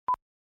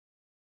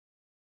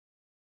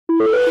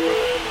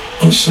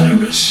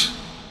Osiris.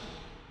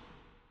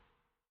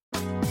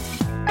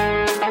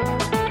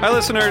 Hi,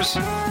 listeners.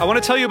 I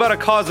want to tell you about a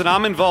cause that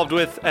I'm involved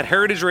with at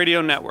Heritage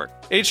Radio Network.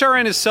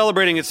 HRN is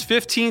celebrating its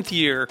 15th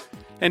year,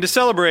 and to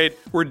celebrate,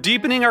 we're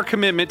deepening our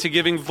commitment to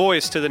giving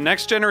voice to the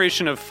next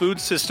generation of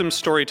food systems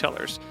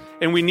storytellers,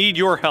 and we need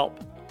your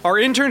help. Our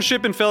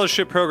internship and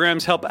fellowship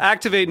programs help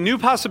activate new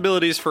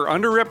possibilities for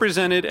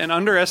underrepresented and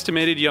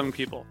underestimated young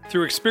people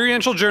through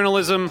experiential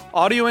journalism,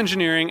 audio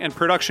engineering, and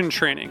production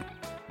training.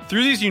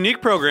 Through these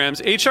unique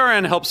programs,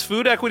 HRN helps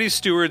food equity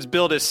stewards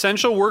build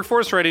essential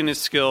workforce readiness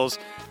skills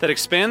that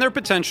expand their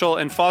potential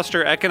and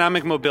foster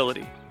economic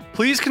mobility.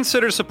 Please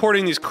consider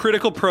supporting these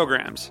critical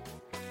programs.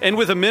 And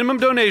with a minimum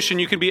donation,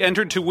 you can be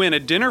entered to win a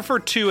dinner for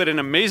two at an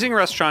amazing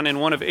restaurant in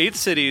one of 8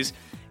 cities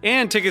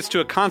and tickets to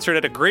a concert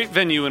at a great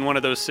venue in one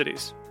of those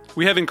cities.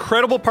 We have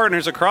incredible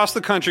partners across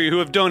the country who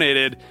have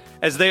donated,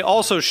 as they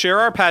also share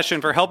our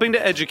passion for helping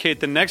to educate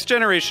the next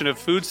generation of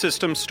food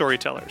systems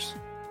storytellers.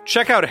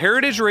 Check out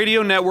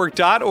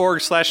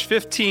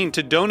heritageradionetwork.org/15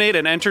 to donate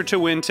and enter to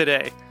win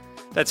today.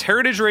 That's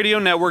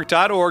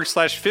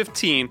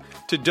heritageradionetwork.org/15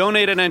 to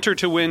donate and enter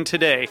to win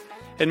today.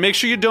 And make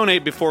sure you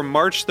donate before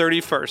March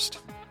 31st.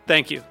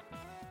 Thank you.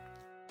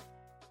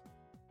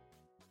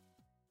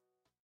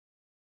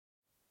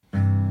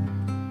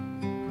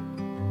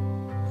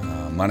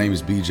 My name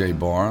is BJ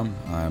Barham.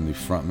 I'm the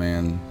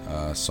frontman,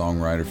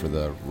 songwriter for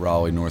the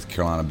Raleigh, North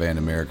Carolina band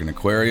American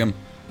Aquarium.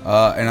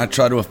 And I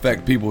try to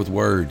affect people with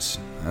words.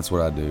 That's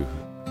what I do.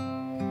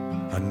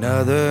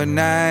 Another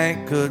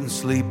night, couldn't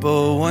sleep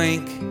a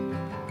wink. I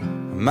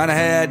might have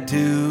had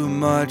too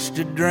much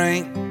to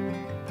drink.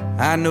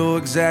 I know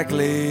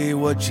exactly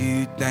what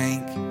you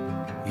think.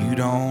 You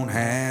don't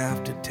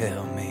have to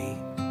tell me.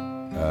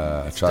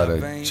 I try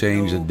to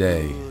change a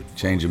day,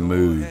 change a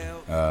mood,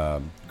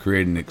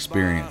 create an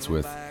experience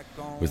with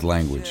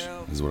language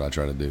is what I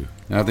try to do.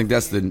 And I think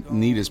that's the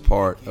neatest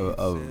part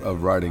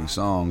of writing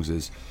songs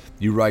is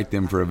you write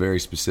them for a very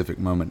specific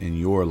moment in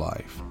your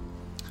life.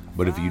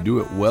 But if you do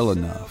it well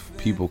enough,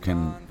 people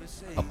can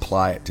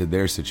apply it to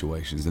their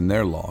situations and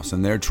their loss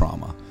and their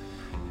trauma.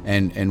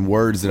 And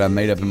words that I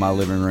made up in my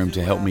living room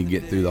to help me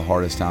get through the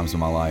hardest times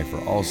of my life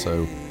are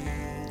also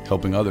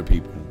helping other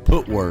people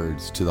put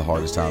words to the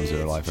hardest times of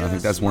their life. And I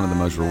think that's one of the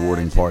most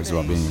rewarding parts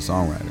about being a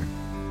songwriter.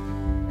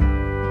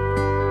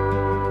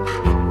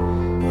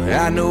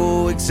 I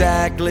know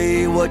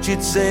exactly what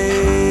you'd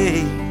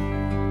say.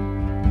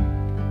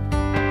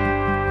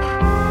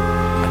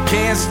 I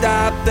can't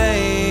stop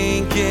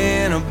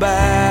thinking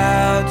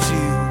about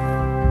you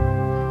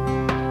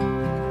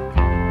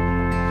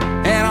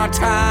and our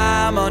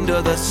time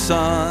under the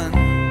sun,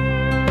 and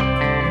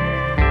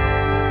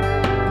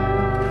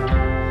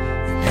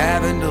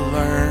having to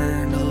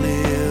learn to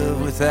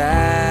live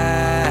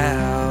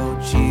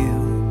without you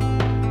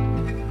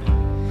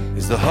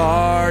is the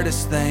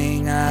hardest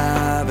thing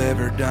I've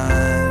ever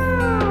done.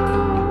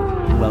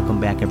 Welcome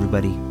back,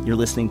 everybody. You're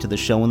listening to The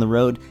Show on the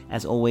Road.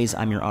 As always,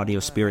 I'm your audio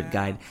spirit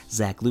guide,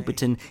 Zach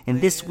Lupetin, and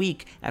this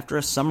week, after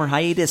a summer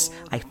hiatus,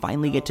 I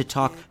finally get to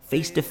talk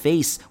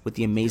face-to-face with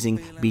the amazing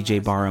BJ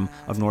Barham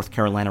of North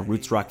Carolina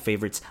roots rock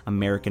favorites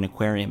American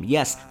Aquarium.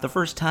 Yes, the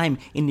first time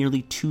in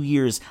nearly 2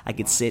 years I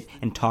could sit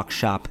and talk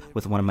shop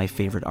with one of my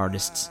favorite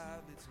artists.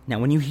 Now,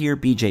 when you hear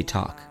BJ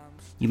talk,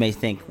 you may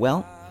think,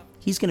 well,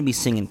 he's going to be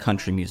singing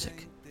country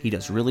music. He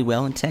does really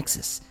well in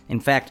Texas. In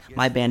fact,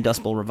 my band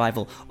Dust Bowl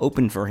Revival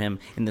opened for him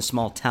in the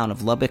small town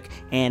of Lubbock,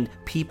 and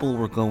people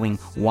were going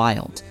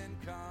wild.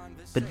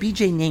 But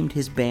BJ named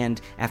his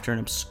band after an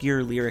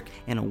obscure lyric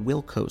in a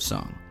Wilco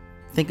song.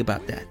 Think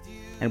about that.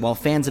 And while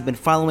fans have been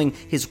following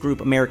his group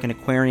American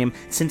Aquarium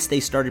since they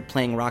started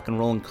playing rock and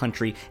roll and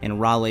country in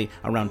Raleigh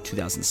around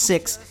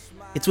 2006,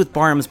 it's with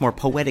Barham's more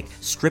poetic,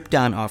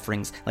 stripped-down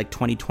offerings like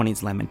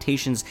 2020's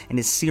Lamentations and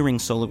his searing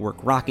solo work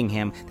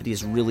Rockingham that he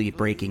is really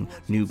breaking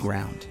new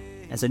ground.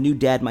 As a new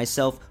dad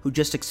myself, who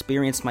just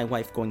experienced my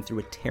wife going through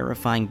a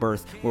terrifying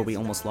birth where we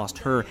almost lost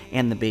her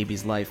and the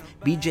baby's life,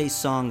 BJ's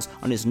songs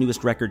on his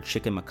newest record,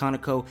 Chicken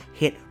McConaughey,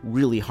 hit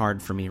really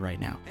hard for me right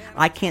now.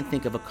 I can't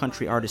think of a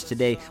country artist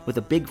today with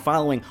a big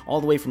following all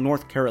the way from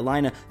North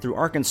Carolina through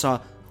Arkansas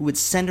who would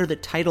center the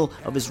title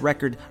of his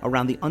record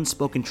around the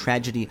unspoken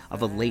tragedy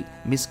of a late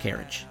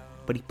miscarriage.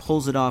 But he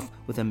pulls it off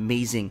with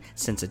amazing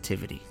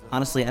sensitivity.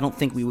 Honestly, I don't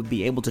think we would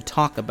be able to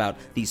talk about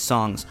these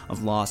songs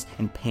of loss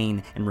and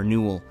pain and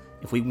renewal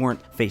if we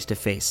weren't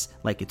face-to-face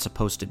like it's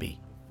supposed to be.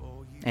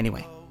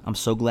 Anyway, I'm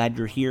so glad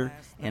you're here,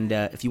 and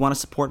if you want to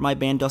support my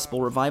band Dust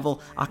Bowl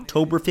Revival,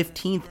 October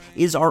 15th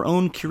is our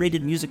own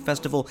curated music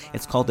festival.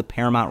 It's called the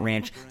Paramount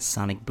Ranch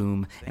Sonic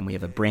Boom, and we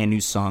have a brand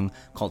new song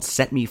called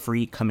Set Me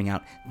Free coming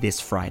out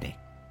this Friday.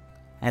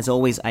 As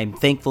always, I'm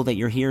thankful that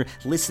you're here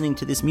listening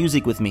to this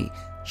music with me.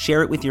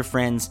 Share it with your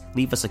friends,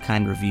 leave us a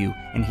kind review,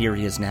 and here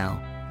he is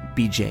now,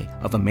 BJ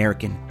of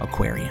American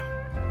Aquarium.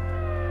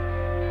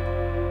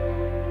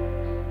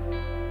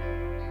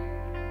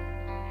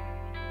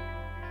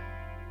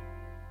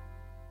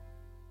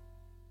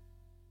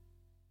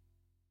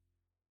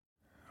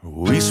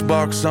 We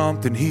sparked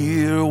something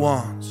here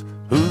once,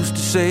 Who's to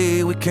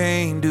say we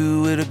can't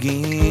do it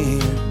again?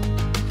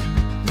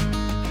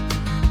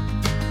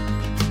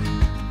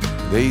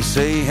 They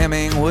say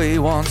Hemingway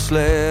once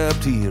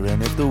slept here,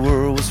 and if the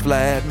world was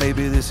flat,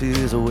 maybe this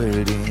is where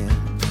it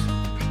ends.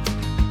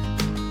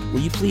 Will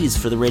you please,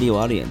 for the radio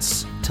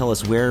audience, tell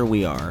us where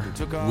we are?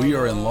 We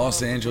are in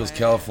Los Angeles,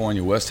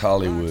 California, West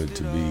Hollywood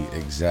to be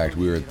exact.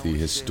 We are at the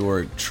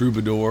historic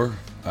Troubadour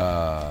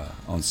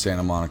on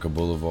Santa Monica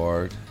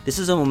Boulevard. This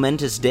is a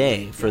momentous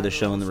day for the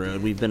Show on the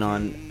Road. We've been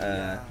on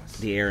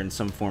the air in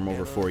some form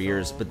over 4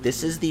 years, but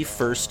this is the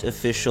first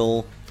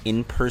official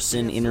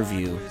in-person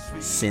interview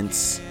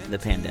since the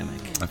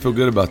pandemic. I feel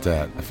good about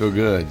that. I feel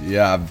good.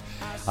 Yeah,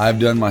 I've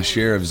done my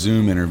share of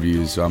Zoom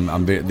interviews, so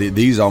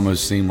these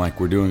almost seem like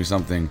we're doing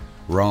something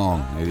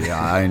wrong.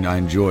 I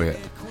enjoy it.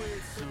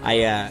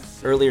 I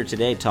earlier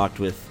today talked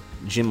with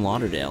Jim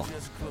Lauderdale,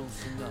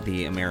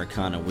 the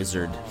Americana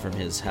wizard from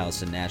his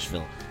house in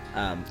Nashville.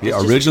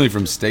 Originally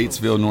from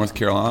Statesville, North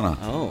Carolina.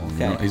 Oh,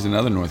 okay. He's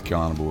another North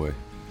Carolina boy.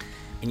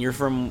 And you're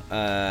from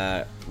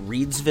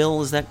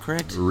Reedsville, is that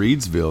correct?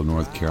 Reedsville,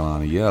 North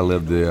Carolina. Yeah, I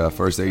lived the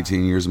first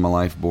 18 years of my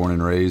life, born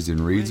and raised in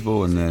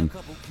Reedsville, and then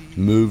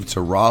moved to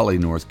Raleigh,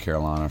 North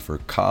Carolina for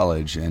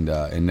college, and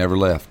never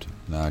left.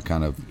 I've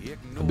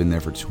been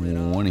there for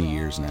 20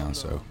 years now.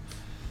 So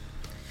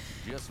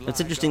it's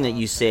interesting that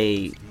you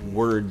say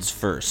words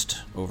first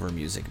over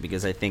music,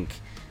 because I think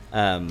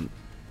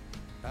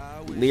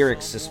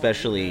lyrics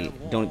especially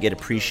don't get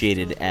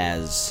appreciated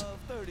as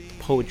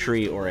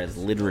poetry or as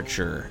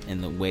literature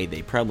in the way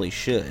they probably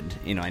should.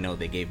 I know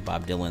they gave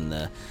Bob Dylan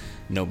the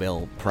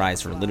Nobel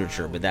Prize for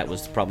Literature, but that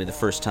was probably the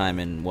first time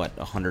in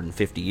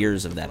 150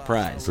 years of that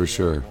prize. For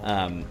sure.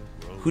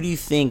 Who do you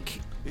think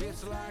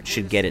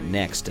should get it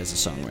next as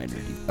a songwriter?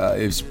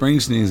 If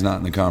Springsteen's not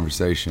in the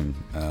conversation,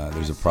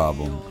 there's a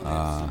problem.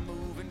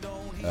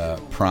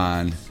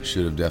 Prine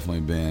should have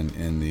definitely been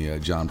in the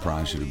John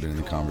Prine should have been in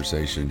the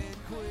conversation.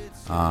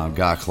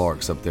 Guy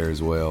Clark's up there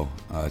as well.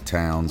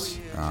 Towns.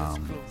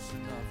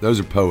 Those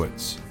are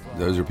poets.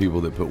 Those are people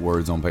that put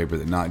words on paper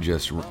that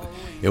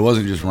it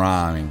wasn't just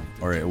rhyming,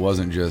 or it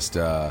wasn't just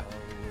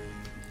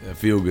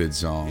feel-good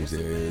songs.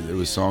 It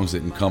was songs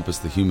that encompass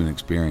the human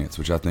experience,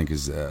 which I think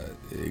is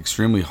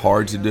extremely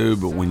hard to do,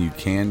 but when you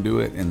can do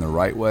it in the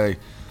right way,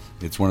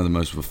 it's one of the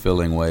most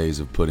fulfilling ways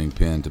of putting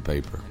pen to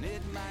paper.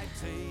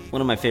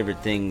 One of my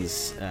favorite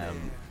things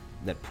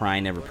that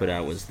Prine ever put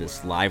out was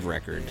this live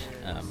record.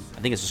 I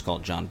think it's just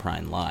called John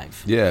Prine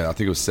Live. Yeah, I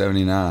think it was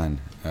 79.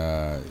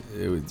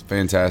 It was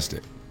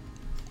fantastic.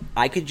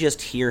 I could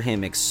just hear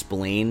him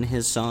explain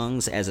his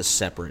songs as a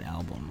separate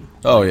album.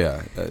 Oh,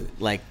 yeah.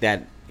 Like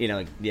that,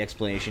 like the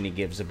explanation he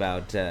gives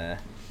about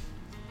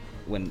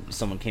when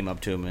someone came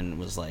up to him and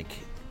was like,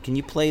 "Can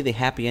you play the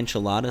Happy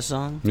Enchilada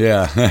song?"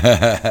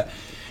 Yeah.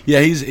 Yeah,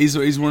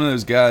 he's one of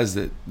those guys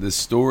that the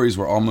stories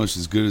were almost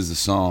as good as the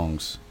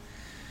songs.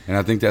 And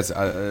I think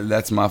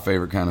that's my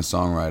favorite kind of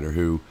songwriter,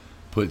 who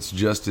puts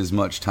just as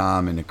much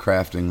time into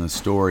crafting the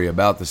story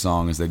about the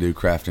song as they do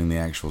crafting the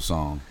actual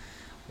song.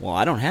 Well,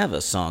 I don't have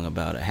a song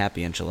about a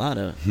happy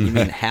enchilada. You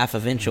mean half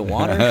of inch of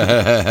water?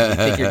 You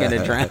think you're going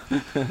to drown?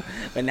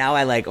 But now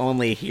I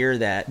only hear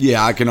that.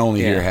 Yeah, I can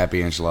only hear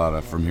happy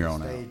enchilada from here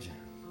on out.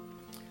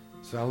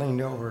 So I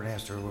leaned over and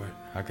asked her what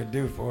I could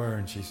do for her,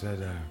 and she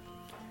said,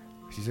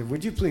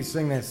 "Would you please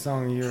sing that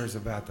song of yours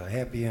about the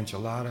happy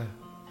enchilada?"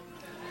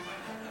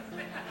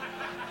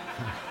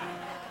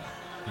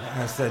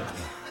 I said,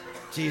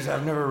 "Geez,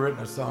 I've never written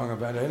a song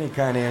about any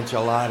kind of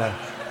enchilada,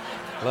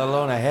 let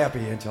alone a happy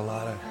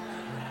enchilada."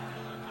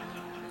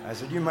 I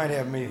said, "You might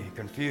have me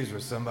confused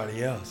with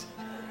somebody else."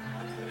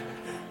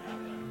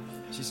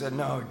 She said,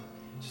 "No."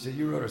 She said,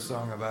 "You wrote a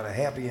song about a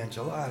happy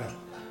enchilada."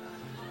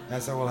 I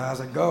said, "Well, how's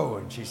it go?"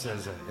 And she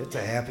says, "It's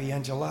a happy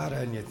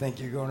enchilada, and you think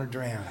you're going to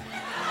drown."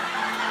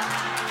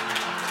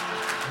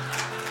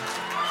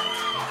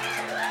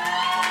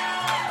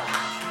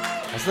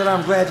 I said,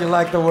 "I'm glad you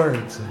like the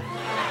words."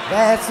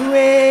 That's the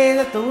way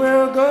that the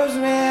world goes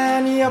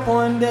round. You up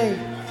one day,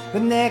 the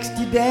next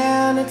you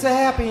down. It's a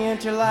happy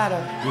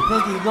enchilada. You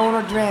think you're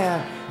gonna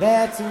drown.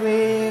 That's the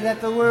way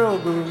that the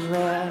world goes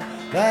round.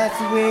 That's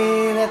the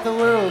way that the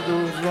world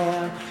goes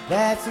round.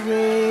 That's the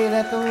way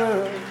that the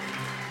world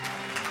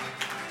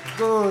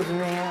goes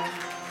round.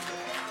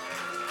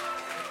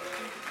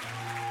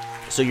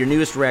 So your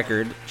newest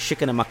record,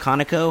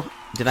 Chickamauconico.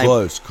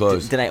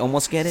 Close. Did I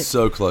almost get it?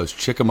 So close.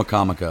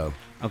 Chickamauconico.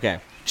 Okay.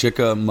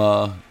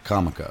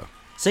 Chickamauconico.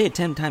 Say it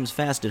 10 times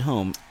fast at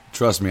home.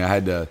 Trust me,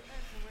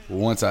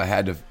 once I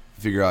had to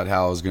figure out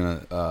how I was going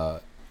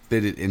to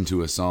fit it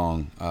into a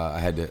song, I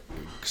had to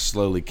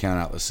slowly count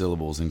out the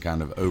syllables and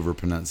kind of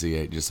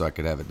over-pronunciate just so I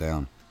could have it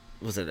down.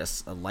 Was it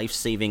a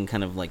life-saving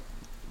kind of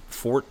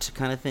fort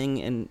kind of thing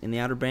in the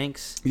Outer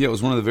Banks? Yeah, it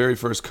was one of the very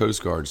first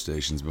Coast Guard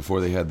stations before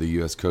they had the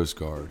U.S. Coast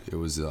Guard. It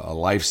was a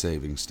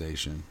life-saving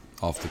station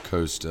off the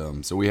coast.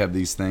 So we have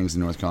these things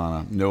in North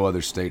Carolina. No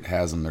other state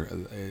has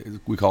them.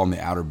 We call them the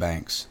Outer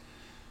Banks.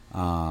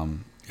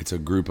 It's a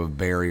group of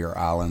barrier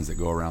islands that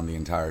go around the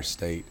entire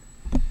state.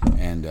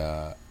 And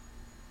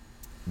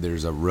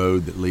there's a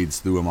road that leads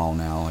through them all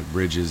now, like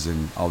bridges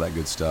and all that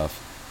good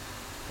stuff.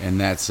 And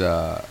that's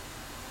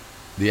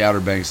the Outer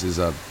Banks is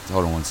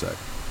hold on one sec.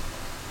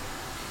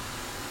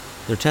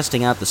 They're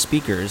testing out the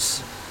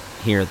speakers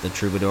here at the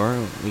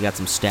Troubadour. We got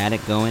some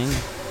static going.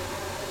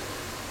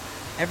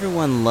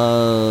 Everyone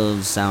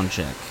loves sound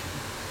check.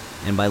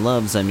 And by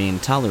loves, I mean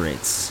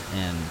tolerates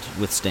and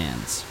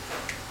withstands.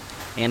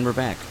 And we're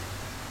back.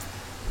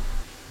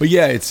 But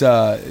yeah, it's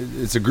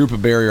a group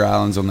of barrier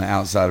islands on the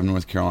outside of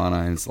North Carolina,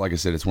 and it's, like I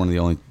said, it's one of the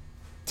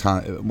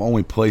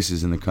only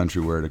places in the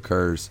country where it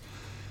occurs.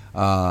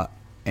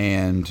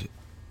 And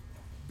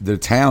the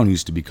town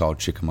used to be called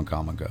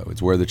Chickamauga.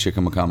 It's where the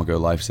Chickamauga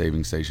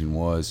Life-Saving Station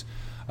was.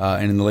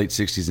 And in the late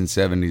 60s and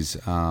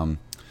 70s,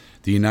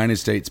 the United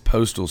States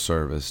Postal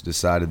Service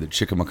decided that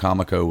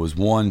Chickamauga was,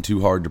 1,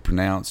 too hard to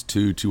pronounce,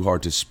 2, too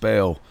hard to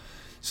spell,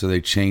 so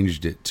they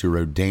changed it to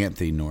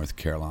Rodanthe, North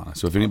Carolina.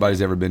 So if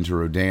anybody's ever been to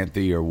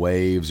Rodanthe or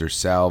Waves or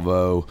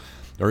Salvo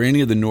or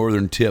any of the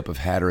northern tip of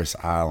Hatteras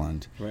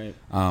Island, right,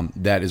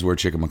 that is where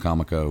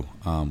Chickamauga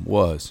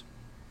was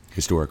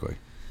historically.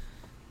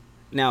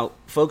 Now,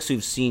 folks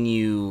who've seen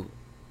you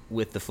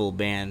with the full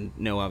band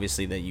know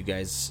obviously that you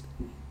guys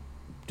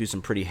do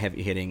some pretty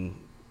heavy-hitting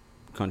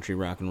country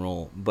rock and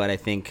roll, but I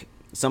think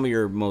some of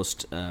your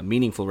most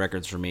meaningful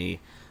records for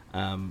me,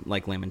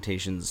 like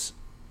Lamentations,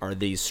 are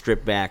these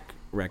stripped-back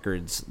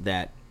records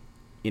that,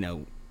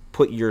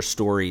 put your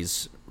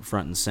stories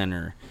front and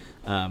center.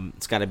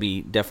 It's got to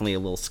be definitely a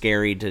little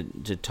scary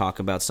to talk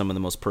about some of the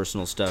most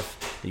personal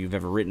stuff that you've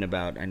ever written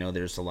about. I know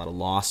there's a lot of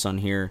loss on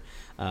here,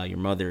 your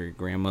mother, your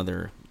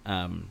grandmother.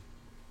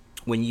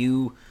 When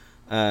you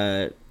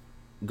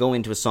go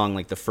into a song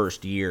like The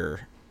First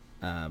Year,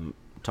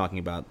 talking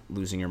about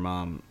losing your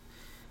mom,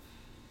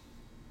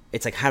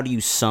 it's like, how do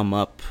you sum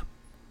up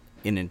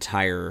an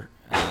entire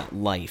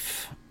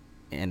life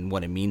and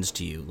what it means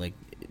to you? Like,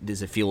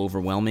 does it feel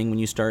overwhelming when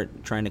you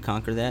start trying to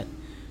conquer that?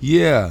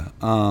 Yeah.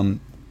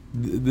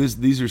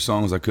 These are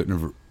songs I couldn't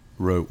have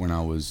wrote when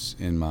I was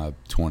in my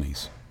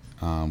 20s,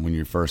 when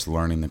you're first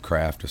learning the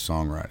craft of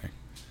songwriting.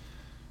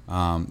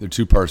 They're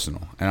too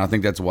personal, and I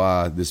think that's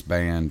why this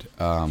band,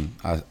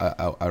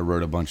 I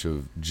wrote a bunch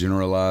of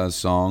generalized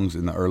songs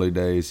in the early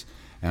days,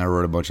 and I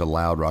wrote a bunch of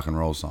loud rock and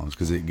roll songs,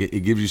 because it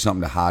gives you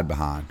something to hide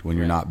behind when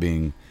you're not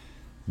being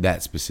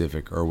that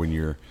specific, or when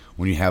you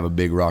have a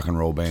big rock and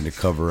roll band to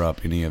cover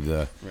up any of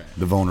the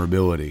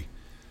vulnerability.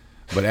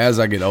 But as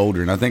I get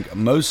older, and I think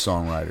most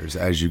songwriters,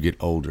 as you get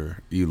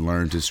older, you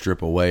learn to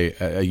strip away.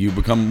 You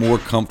become more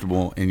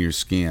comfortable in your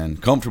skin,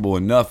 comfortable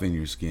enough in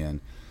your skin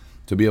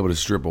to be able to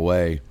strip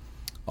away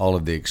all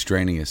of the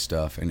extraneous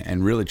stuff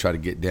and really try to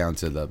get down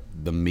to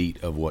the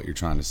meat of what you're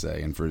trying to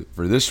say. And for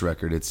this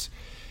record, it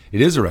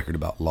is a record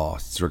about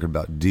loss. It's a record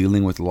about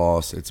dealing with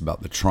loss. It's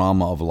about the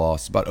trauma of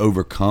loss. It's about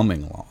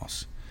overcoming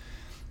loss.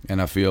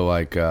 And I feel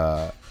like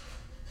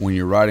when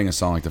you're writing a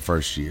song like The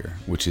First Year,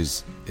 which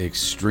is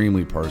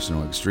extremely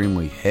personal,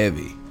 extremely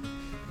heavy,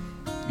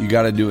 you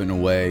got to do it in a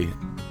way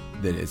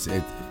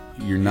that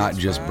you're not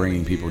just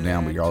bringing people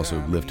down, but you're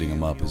also lifting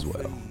them up as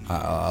well.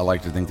 I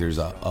like to think there's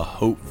a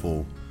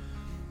hopeful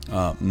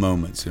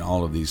moments in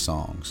all of these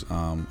songs.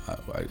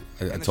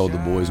 I told the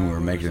boys when we were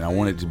making it, I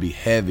wanted it to be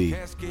heavy,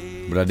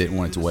 but I didn't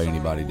want it to weigh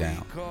anybody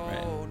down.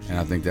 Right. And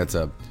I think there's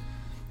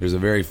a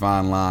very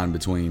fine line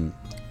between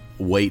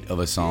weight of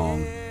a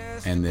song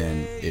and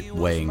then it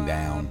weighing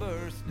down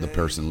the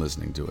person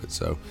listening to it.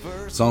 So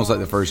songs like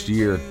The First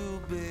Year,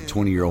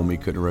 20-year-old me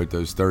couldn't have wrote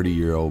those,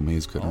 30-year-old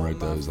me couldn't have wrote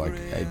those. Like,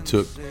 it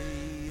took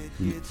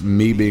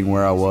me being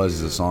where I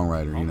was as a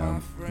songwriter,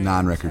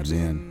 9 records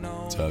in,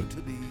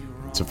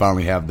 to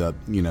finally have the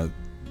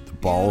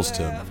balls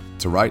to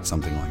write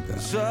something like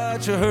that.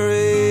 Such a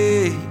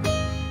hurry,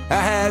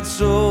 I had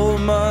so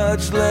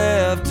much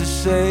left to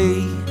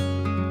say.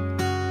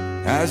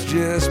 I was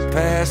just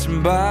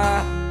passing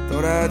by,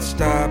 thought I'd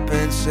stop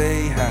and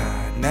say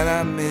hi, and that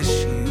I miss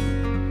you.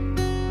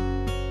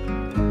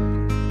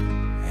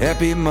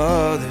 Happy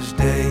Mother's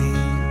Day.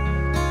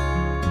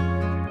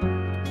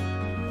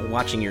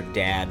 Watching your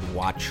dad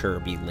watch her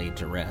be laid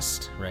to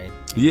rest, right?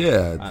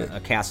 Yeah.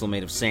 A castle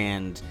made of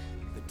sand,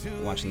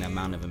 watching that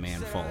mountain of a man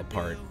fall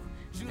apart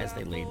as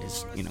they laid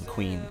his,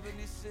 queen.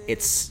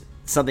 It's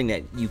something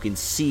that you can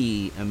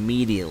see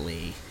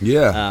immediately.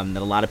 Yeah.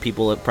 That a lot of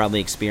people have probably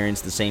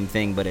experienced the same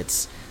thing, but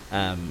it's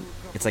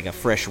like a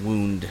fresh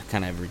wound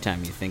kind of every time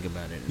you think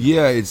about it.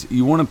 Yeah,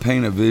 you want to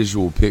paint a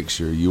visual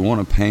picture. You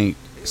want to paint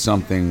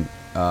something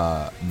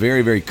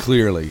very, very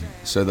clearly,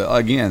 so that,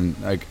 again,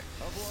 like,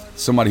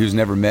 somebody who's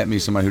never met me,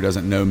 somebody who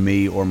doesn't know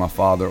me or my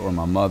father or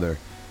my mother,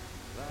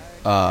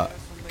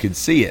 could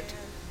see it.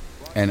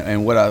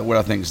 And what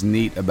I think is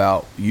neat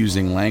about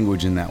using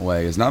language in that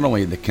way is not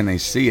only can they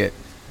see it,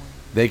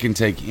 they can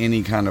take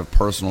any kind of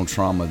personal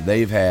trauma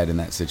they've had in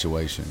that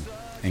situation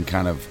and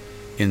kind of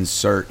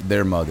insert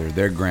their mother,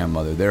 their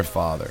grandmother, their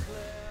father.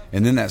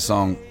 And then that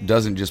song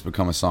doesn't just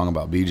become a song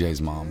about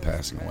BJ's mom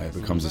passing away. It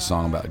becomes a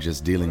song about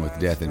just dealing with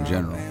death in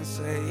general.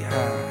 Say hi,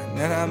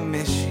 and I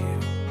miss you.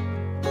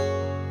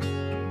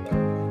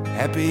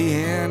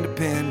 Happy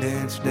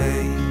Independence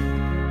Day.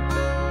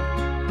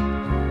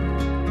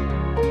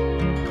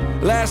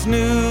 Last New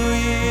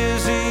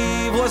Year's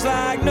Eve was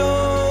like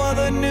no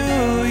other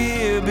New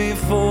Year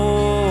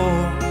before.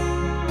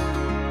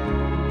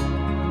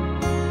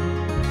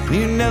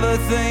 You never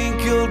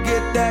think you'll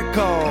get that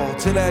call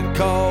till that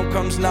call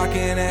comes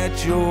knocking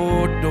at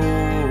your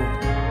door.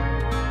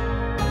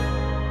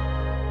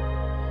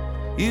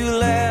 You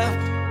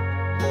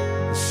left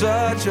in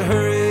such a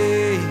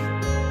hurry,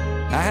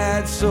 I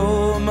had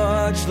so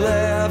much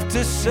left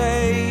to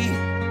say.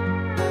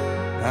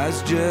 I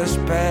was just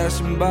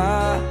passing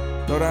by,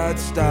 thought I'd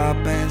stop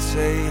and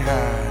say hi,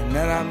 and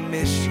that I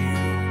miss you.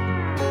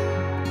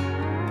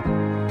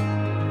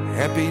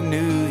 Happy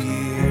New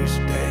Year's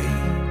Day.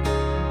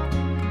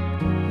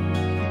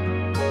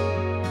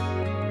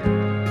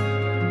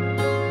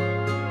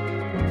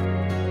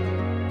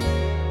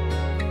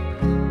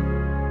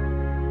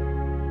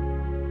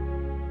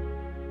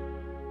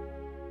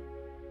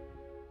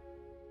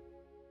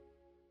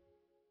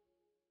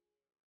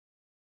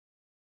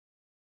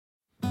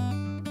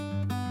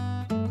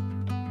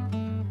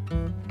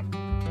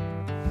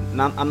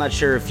 I'm not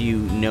sure if you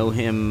know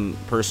him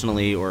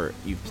personally or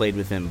you've played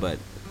with him, but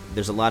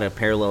there's a lot of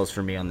parallels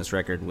for me on this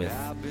record with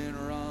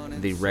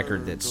the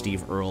record that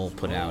Steve Earle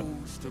put out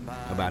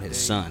about his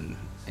son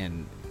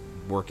and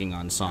working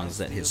on songs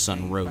that his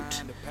son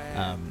wrote.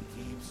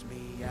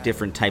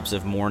 Different types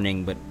of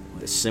mourning, but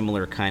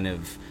similar kind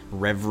of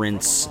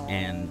reverence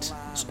and,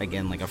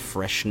 again, like a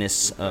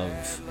freshness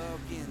of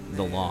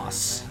the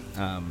loss.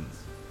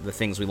 The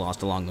things we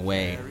lost along the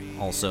way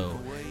also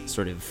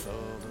sort of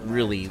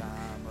really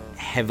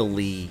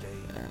heavily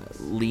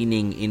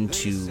leaning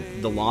into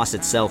the loss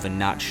itself and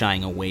not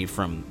shying away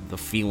from the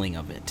feeling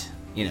of it,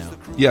 you know.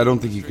 Yeah, I don't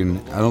think you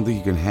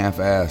can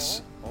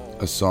half-ass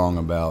a song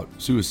about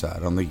suicide. I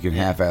don't think you can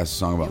half-ass a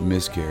song about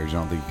miscarriage. I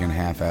don't think you can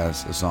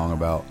half-ass a song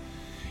about,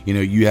 you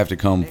know, you have to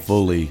come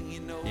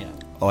fully,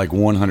 like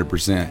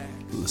 100%,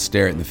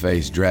 stare it in the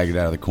face, drag it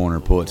out of the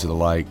corner, pull it to the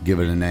light, give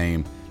it a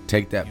name,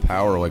 take that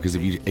power away. Because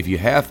if you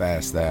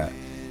half-ass that,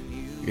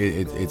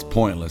 it's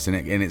pointless, and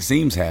it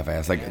seems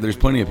half-assed. Like, there's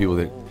plenty of people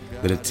that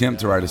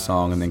attempt to write a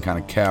song and then kind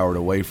of cowered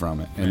away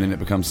from it, and then it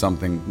becomes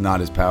something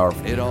not as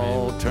powerful. It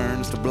all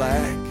turns to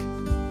black.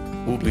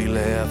 We'll be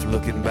left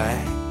looking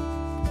back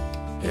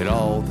at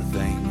all the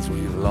things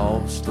we've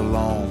lost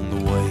along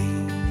the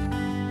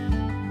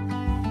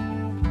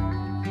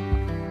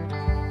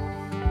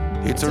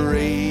way. It's a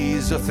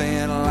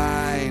razor-thin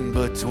line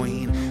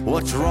between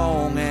what's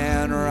wrong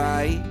and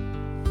right,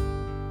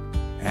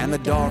 and the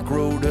dark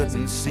road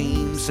doesn't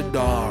seem so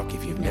dark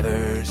if you've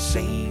never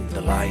seen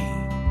the light.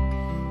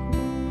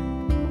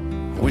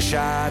 Wish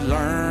I'd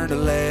learned to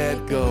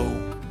let go,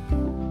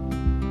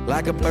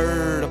 like a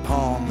bird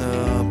upon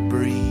the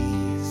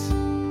breeze,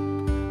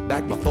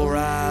 back before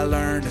I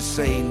learned to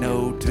say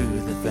no to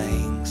the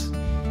things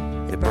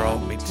that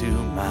brought me to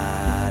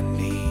my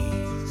knees.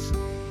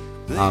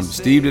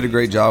 Steve did a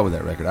great job with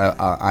that record.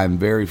 I'm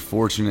very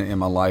fortunate in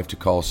my life to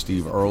call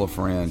Steve Earle a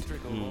friend,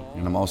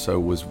 and I'm also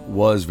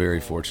was very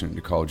fortunate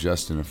to call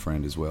Justin a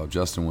friend as well.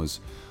 Justin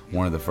was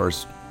one of the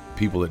first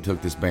people that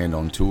took this band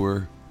on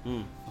tour,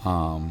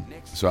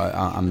 so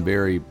I'm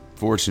very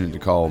fortunate to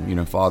call, you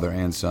know, father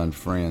and son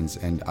friends,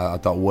 and I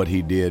thought what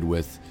he did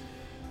with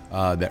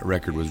that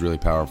record was really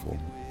powerful.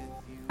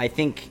 I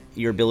think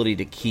your ability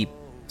to keep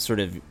sort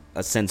of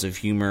a sense of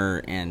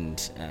humor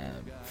and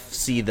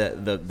see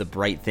the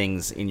bright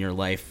things in your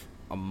life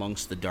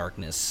amongst the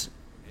darkness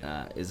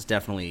is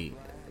definitely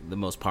the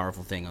most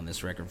powerful thing on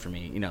this record for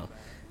me. You know,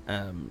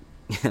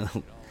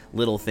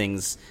 little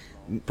things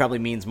probably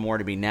means more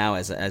to me now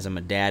as I'm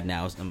a dad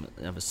now.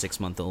 I have a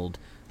 6-month-old.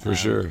 For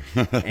sure.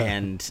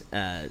 And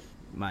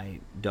my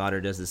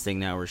daughter does this thing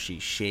now where she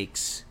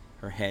shakes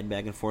her head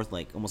back and forth,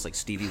 like almost like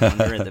Stevie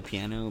Wonder at the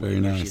piano. Very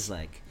nice. She's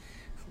like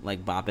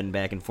bopping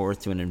back and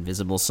forth to an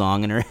invisible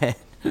song in her head.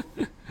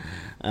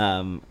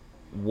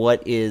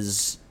 What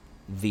is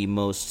the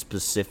most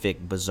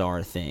specific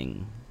bizarre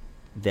thing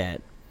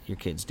that your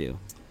kids do?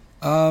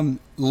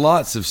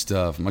 Lots of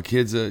stuff. My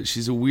kid's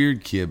she's a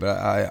weird kid,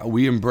 but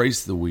we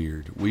embrace the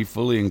weird. We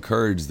fully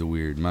encourage the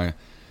weird. My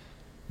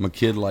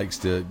kid likes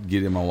to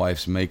get in my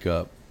wife's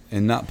makeup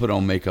and not put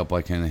on makeup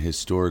like in a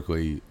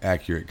historically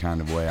accurate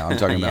kind of way. I'm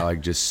talking about like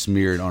just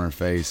smear it on her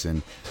face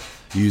and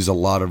use a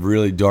lot of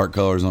really dark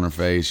colors on her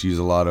face, use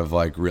a lot of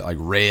like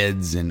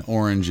reds and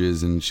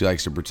oranges, and she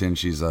likes to pretend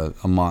she's a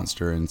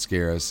monster and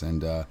scare us.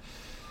 And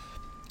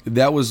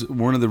that was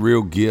one of the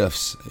real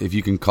gifts, if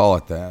you can call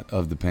it that,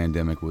 of the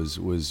pandemic was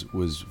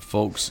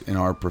folks in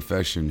our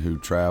profession who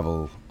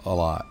travel a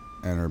lot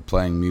and are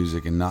playing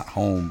music and not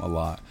home a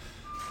lot.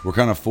 We're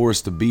kind of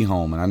forced to be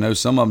home, and I know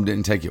some of them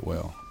didn't take it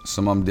well.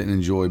 Some of them didn't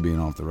enjoy being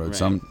off the road. Right.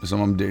 Some of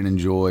them didn't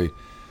enjoy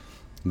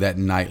that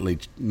nightly,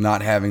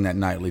 not having that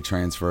nightly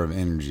transfer of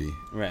energy.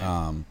 Right.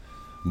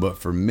 But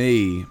for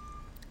me,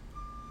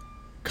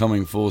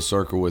 coming full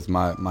circle with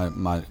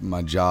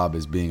my job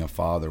as being a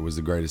father was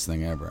the greatest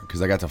thing ever,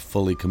 because I got to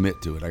fully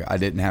commit to it. I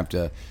didn't have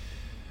to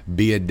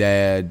be a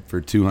dad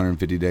for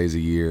 250 days a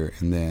year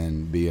and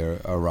then be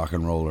a rock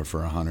and roller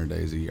for 100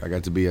 days a year. I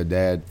got to be a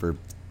dad for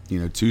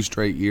 2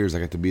 straight years. I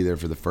got to be there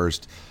for the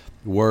first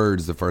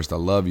words, the first I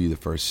love you, the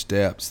first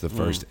steps, the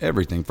first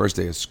everything, first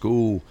day of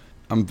school.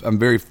 I'm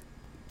very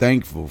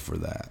thankful for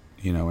that,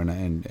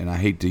 and I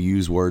hate to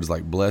use words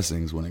like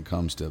blessings when it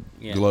comes to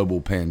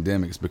global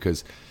pandemics,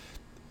 because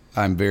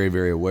I'm very,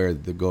 very aware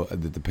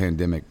that the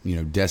pandemic,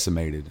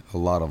 decimated a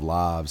lot of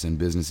lives and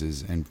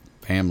businesses and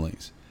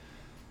families.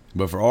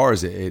 But for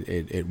ours,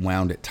 it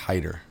wound it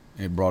tighter.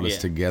 It brought us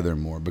together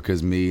more,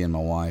 because me and my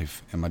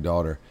wife and my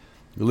daughter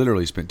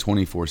literally spent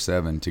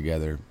 24/7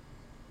 together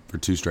for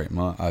 2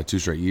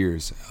 straight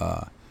years.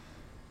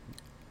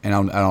 And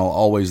I'll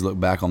always look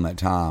back on that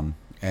time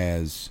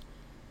as,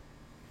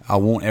 I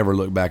won't ever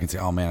look back and say,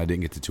 oh man, I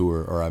didn't get to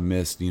tour, or I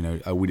missed, we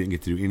didn't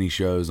get to do any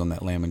shows on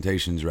that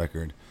Lamentations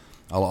record.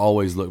 I'll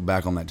always look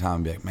back on that time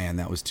and be like, man,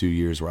 that was 2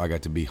 years where I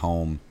got to be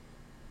home.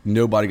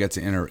 Nobody got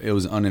to it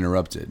was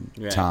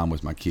uninterrupted time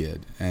with my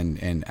kid.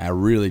 And I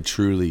really,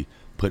 truly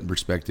put in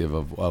perspective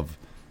of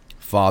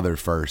father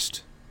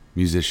first,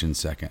 musician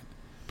second.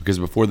 Because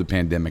before the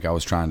pandemic, I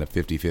was trying to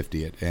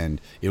 50-50 it,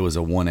 and it was a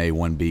 1A,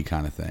 1B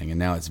kind of thing. And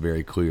now it's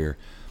very clear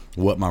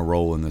what my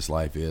role in this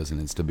life is,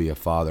 and it's to be a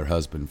father,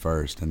 husband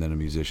first, and then a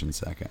musician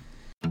second.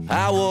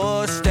 I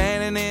was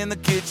standing in the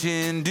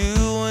kitchen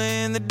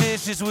doing the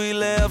dishes we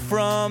left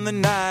from the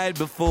night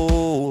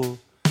before,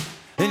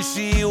 and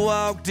she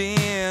walked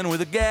in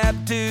with a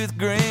gap-toothed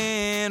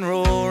grin,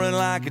 roaring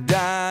like a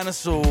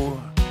dinosaur.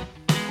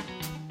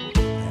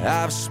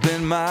 I've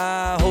spent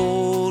my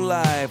whole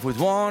life with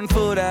one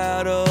foot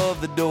out of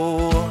the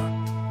door,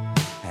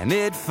 and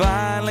it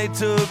finally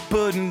took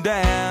putting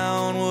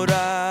down what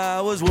I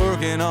was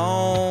working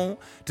on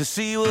to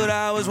see what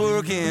I was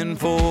working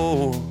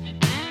for.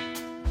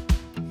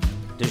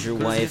 Does your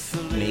wife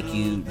make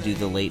you do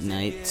the late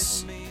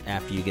nights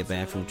after you get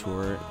back from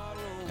tour?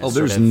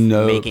 There's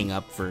no making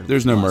up for.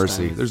 There's no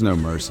mercy. Time? There's no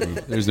mercy.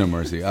 There's no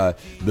mercy.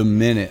 The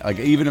minute,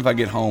 even if I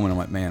get home and I'm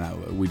like,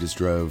 man, we just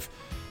drove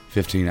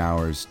 15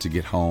 hours to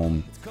get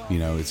home,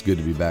 it's good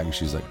to be back. And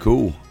she's like,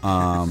 cool.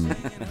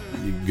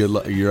 Good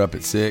luck. You're up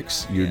at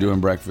 6. You're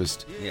doing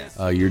breakfast.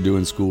 You're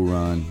doing school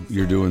run.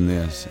 You're doing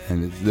this,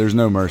 and there's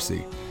no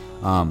mercy.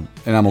 And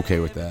I'm okay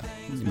with that,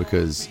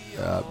 because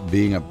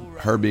being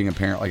a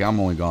parent, I'm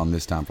only gone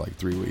this time for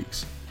 3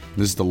 weeks.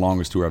 This is the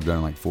longest tour I've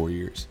done in 4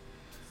 years.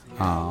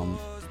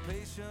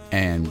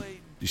 And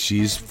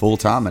she's full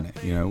time in it.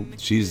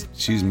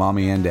 She's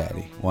mommy and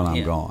daddy when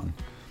I'm gone.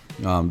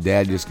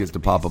 Dad just gets to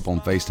pop up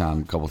on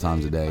FaceTime a couple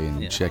times a day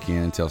and check in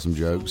and tell some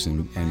jokes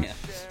and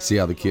see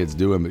how the kid's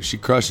doing. But she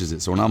crushes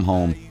it. So when I'm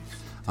home,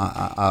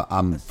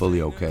 I'm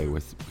fully okay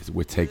with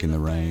taking the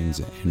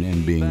reins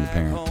and being the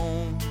parent.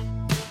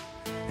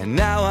 And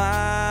now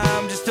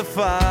I'm just a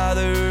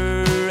father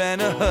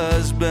and a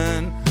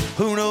husband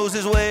who knows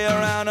his way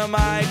around a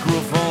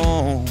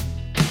microphone.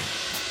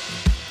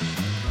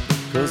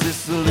 'Cause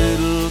it's the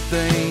little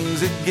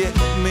things that get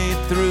me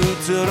through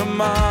till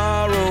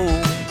tomorrow.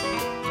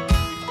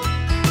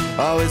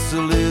 Oh, it's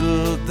the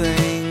little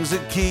things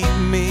that keep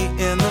me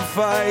in the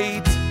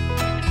fight.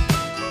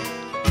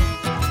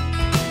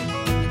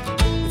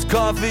 It's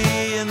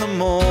coffee in the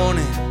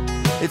morning,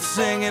 it's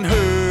singing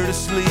her to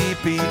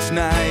sleep each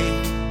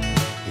night.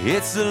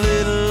 It's the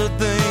little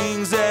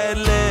things that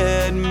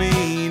let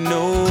me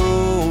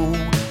know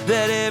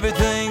that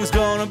everything's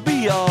gonna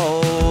be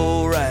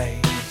alright.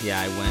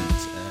 Yeah, I went to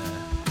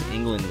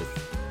England with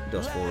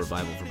Dust Bowl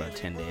Revival for about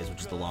 10 days,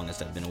 which is the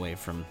longest I've been away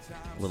from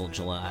Little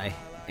July.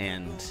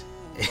 And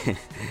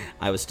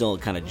I was still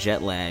kind of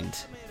jet lagged,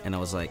 and I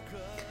was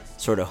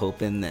sort of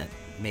hoping that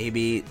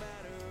maybe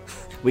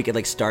we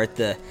could start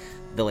the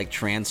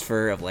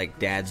transfer of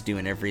dads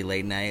doing every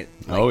late night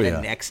the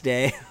next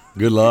day.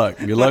 Good luck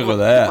with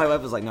that. My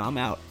wife was like, no, I'm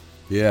out.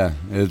 Yeah,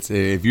 it's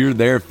if you're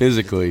there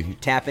physically,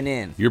 tapping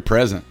in, you're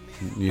present.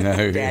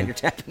 Dad, you're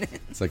tapping in.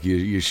 It's like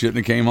you shouldn't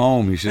have came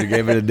home. You should have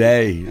gave it a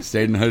day. You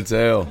stayed in the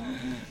hotel,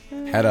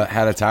 had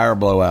a tire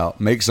blowout,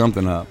 make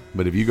something up.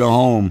 But if you go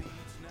home,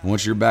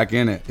 once you're back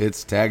in it,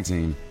 it's tag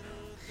team.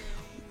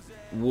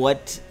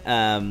 What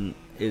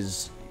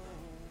is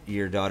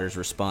your daughter's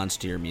response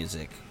to your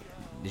music?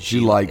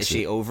 She likes it. Is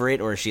she over it,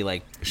 or is she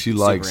She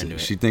likes it.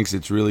 She thinks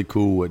it's really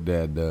cool what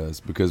Dad does,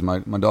 because my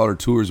daughter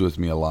tours with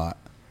me a lot.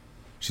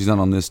 She's not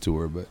on this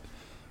tour, but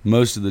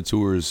most of the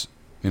tours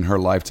in her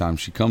lifetime,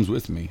 she comes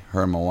with me,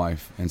 her and my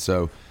wife. And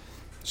so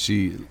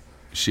she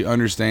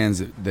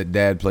understands that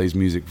Dad plays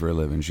music for a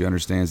living. She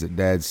understands that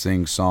Dad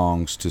sings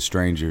songs to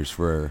strangers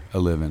for a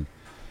living.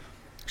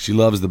 She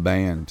loves the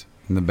band,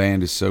 and the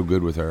band is so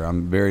good with her.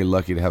 I'm very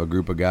lucky to have a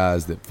group of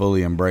guys that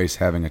fully embrace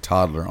having a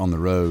toddler on the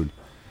road.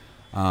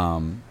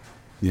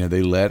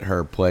 They let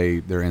her play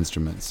their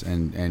instruments,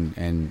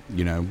 and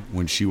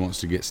when she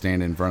wants to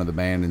stand in front of the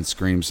band and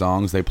scream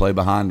songs, they play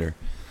behind her.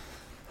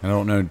 I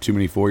don't know too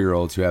many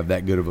 4-year-olds who have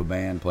that good of a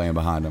band playing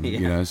behind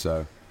them,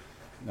 so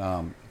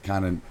I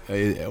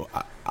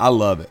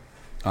love it.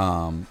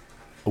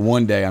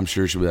 One day I'm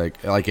sure she'll be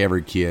like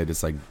every kid,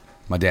 it's like,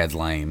 my dad's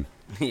lame.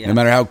 Yeah. No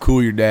matter how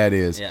cool your dad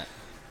is, Yeah.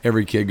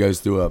 every kid goes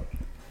through a,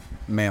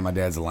 man, my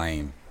dad's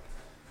lame.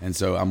 And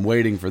so I'm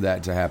waiting for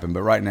that to happen.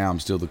 But right now I'm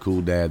still the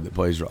cool dad that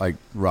plays like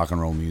rock and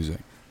roll music.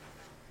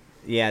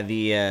 Yeah,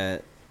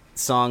 the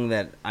song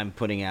that I'm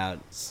putting out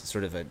is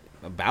sort of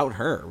about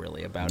her,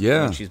 really, about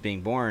when she's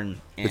being born.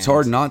 And it's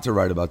hard not to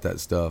write about that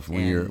stuff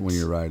when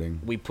you're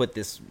writing. We're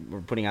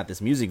putting out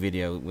this music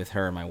video with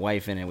her and my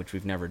wife in it, which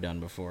we've never done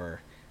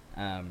before.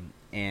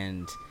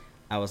 And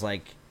I was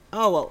like,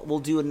 oh, well, we'll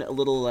do a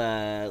little,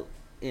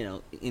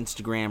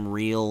 Instagram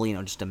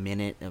reel, just a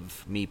minute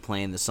of me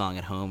playing the song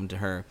at home to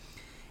her.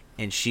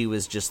 And she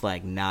was just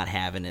like not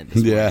having it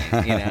this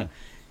morning,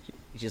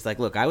 She's like,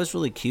 look, I was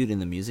really cute in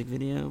the music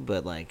video,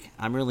 but like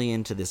I'm really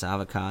into this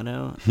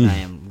avocado, and I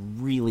am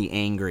really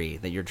angry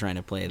that you're trying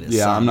to play this.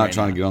 Yeah, song I'm not right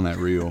trying now. to get on that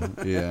reel.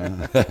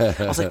 Yeah.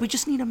 I was like, we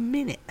just need a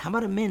minute. How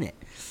about a minute?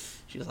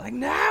 She was like,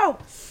 no.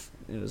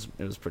 It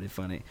was pretty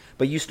funny.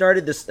 But you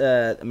started this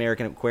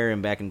American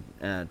Aquarium back in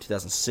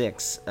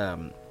 2006.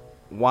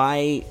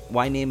 Why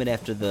name it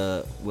after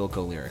the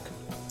Wilco lyric?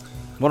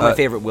 One of my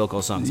favorite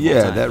Wilco songs. Of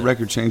all time, that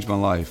record changed my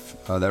life.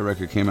 That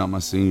record came out my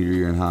senior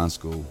year in high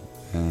school,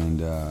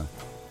 and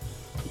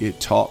it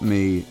taught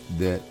me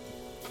that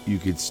you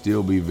could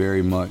still be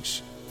very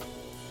much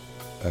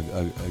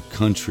a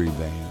country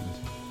band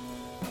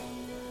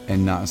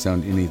and not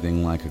sound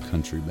anything like a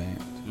country band.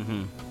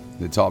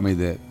 Mm-hmm. It taught me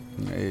that.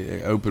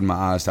 It opened my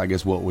eyes to, I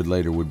guess, what would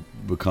later would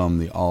become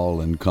the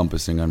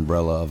all-encompassing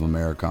umbrella of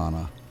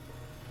Americana.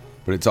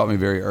 But it taught me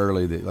very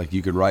early that like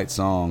you could write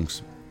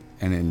songs,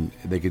 and then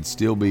they could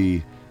still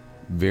be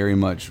very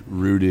much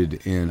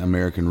rooted in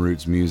American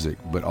roots music,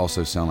 but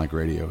also sound like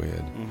Radiohead.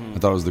 Mm-hmm. I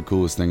thought it was the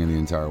coolest thing in the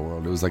entire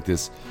world. It was like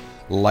this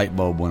light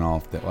bulb went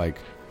off that like,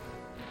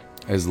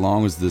 as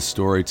long as the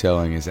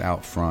storytelling is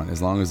out front,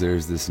 as long as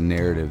there's this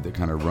narrative that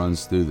kind of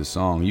runs through the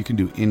song, you can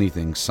do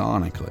anything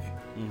sonically.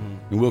 Mm-hmm.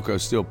 And Wilco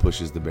still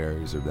pushes the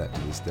barriers of that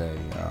to this day.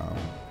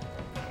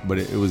 But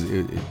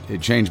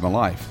it changed my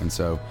life. And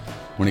so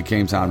when it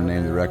came time to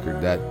name the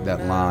record,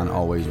 that line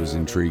always was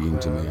intriguing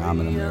to me. I'm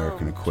an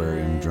American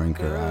Aquarium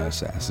drinker, I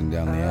assassin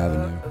down the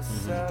avenue.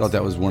 Mm-hmm. Thought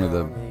that was one of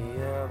the...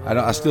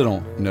 I still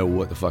don't know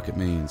what the fuck it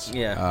means.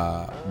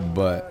 Yeah.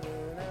 But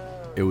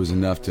it was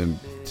enough to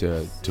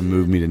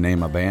move me to name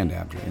my band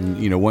after.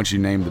 And, once you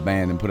name the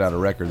band and put out a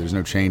record, there's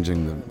no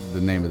changing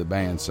the name of the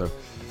band. So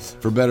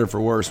for better or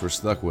for worse, we're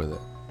stuck with it.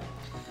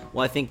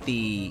 Well, I think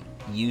the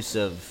use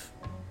of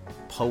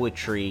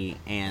poetry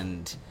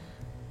and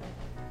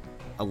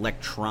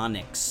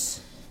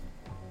electronics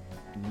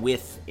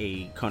with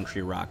a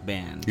country rock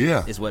band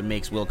is what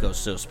makes Wilco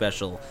so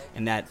special.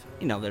 And that,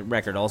 the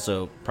record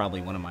also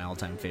probably one of my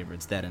all-time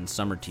favorites, that and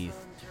Summer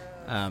Teeth,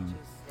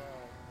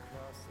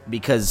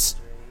 because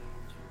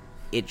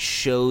it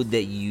showed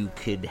that you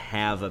could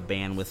have a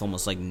band with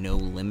almost like no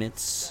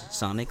limits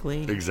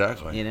sonically.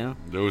 Exactly.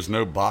 There was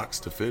no box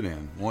to fit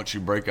in. Once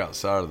you break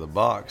outside of the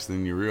box,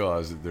 then you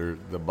realize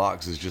that the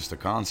box is just a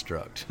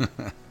construct.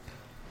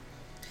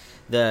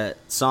 The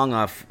song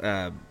off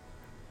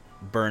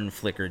Burn,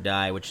 Flicker,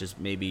 Die, which is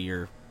maybe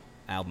your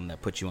album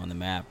that put you on the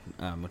map,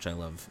 which I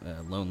love,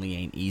 Lonely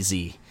Ain't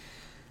Easy,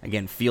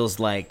 again, feels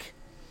like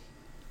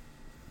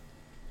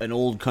an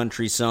old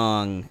country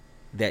song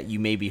that you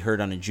maybe heard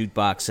on a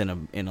jukebox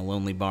in a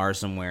lonely bar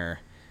somewhere,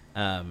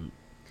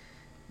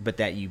 but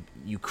that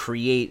you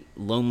create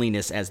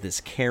loneliness as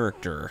this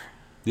character,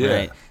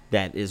 right?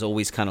 That is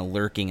always kind of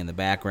lurking in the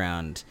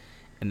background,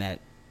 and that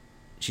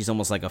she's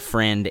almost like a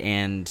friend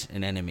and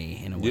an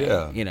enemy in a way.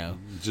 Yeah,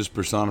 just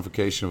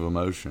personification of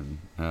emotion.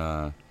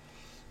 That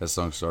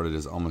song started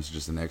as almost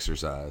just an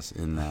exercise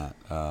in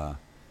that,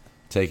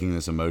 taking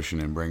this emotion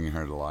and bringing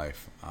her to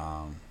life.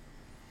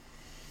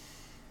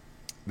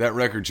 That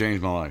record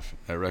changed my life.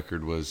 That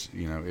record was,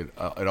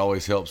 it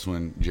always helps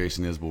when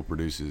Jason Isbell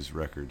produces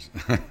records.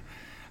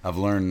 I've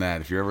learned that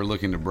if you're ever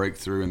looking to break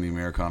through in the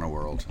Americana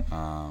world,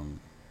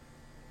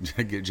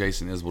 get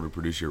Jason Isbell to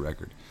produce your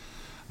record.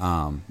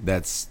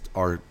 That's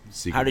our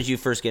secret. How did you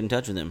first get in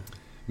touch with him?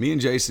 Me and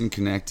Jason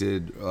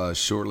connected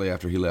shortly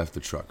after he left the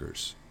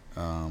Truckers.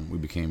 We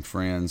became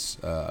friends,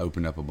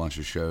 opened up a bunch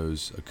of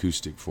shows,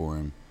 acoustic for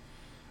him.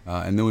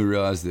 And then we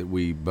realized that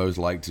we both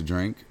liked to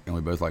drink, and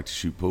we both liked to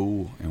shoot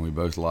pool, and we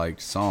both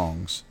liked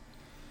songs.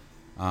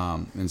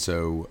 And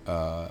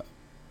so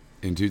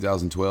in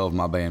 2012,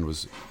 my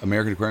band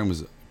American Aquarium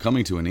was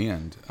coming to an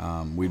end.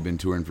 We'd been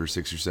touring for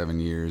 6 or 7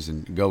 years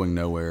and going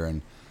nowhere,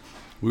 and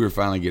we were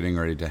finally getting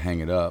ready to hang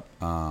it up.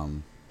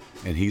 And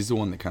he's the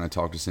one that kind of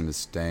talked us into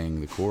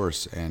staying the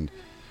course and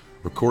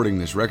recording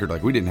this record.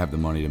 Like, we didn't have the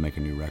money to make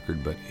a new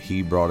record, but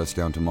he brought us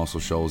down to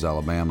Muscle Shoals,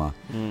 Alabama.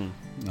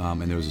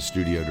 And there was a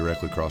studio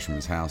directly across from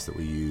his house that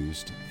we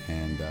used,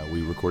 and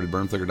we recorded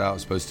Burn, Flicker, Die. It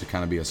was supposed to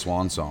kind of be a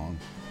swan song,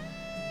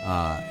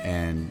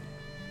 and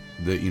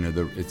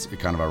it's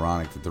kind of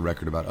ironic that the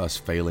record about us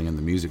failing in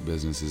the music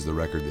business is the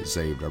record that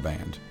saved our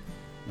band.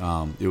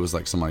 It was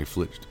like somebody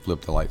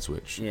flipped the light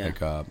switch. Like,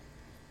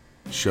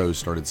 shows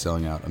started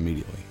selling out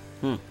immediately.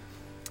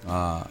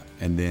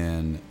 And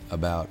then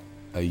about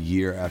a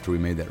year after we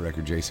made that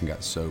record, Jason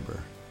got sober,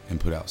 and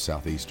put out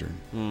Southeastern.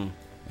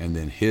 And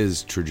then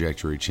his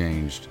trajectory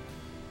changed.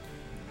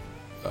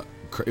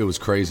 It was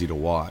crazy to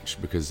watch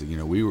because, you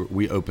know,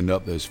 we opened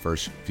up those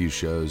first few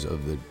shows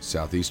of the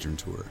Southeastern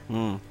tour,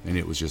 and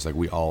it was just like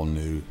we all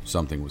knew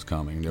something was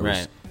coming.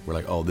 We're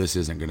like, oh, this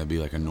isn't going to be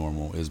like a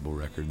normal Isbell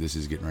record. This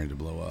is getting ready to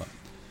blow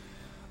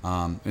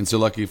up. And so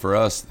lucky for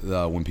us,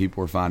 when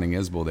people were finding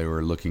Isbell, they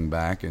were looking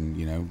back and,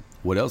 you know,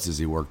 what else has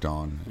he worked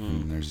on?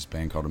 And there's this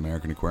band called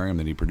American Aquarium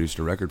that he produced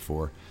a record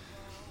for.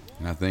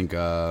 And I think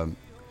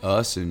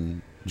us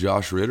and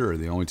Josh Ritter are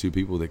the only two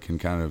people that can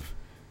kind of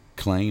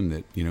claim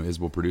that, you know,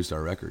 Isbell produced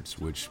our records,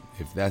 which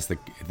if that's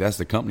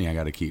the company I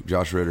got to keep,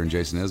 Josh Ritter and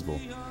Jason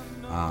Isbell,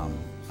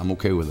 I'm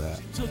okay with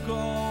that. She took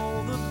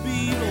all the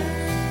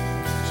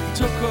Beatles, she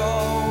took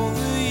all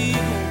the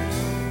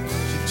Eagles,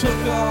 she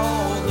took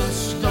all the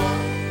Stones,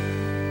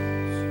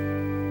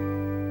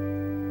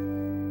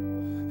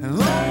 and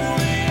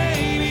lonely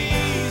ain't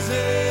easy,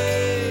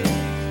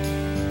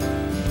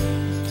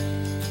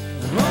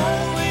 and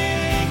lonely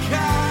ain't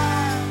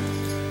kind,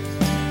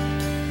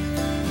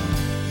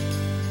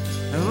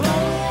 and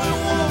lonely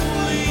won't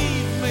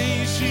leave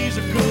me, she's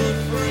a good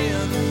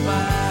friend of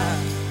mine.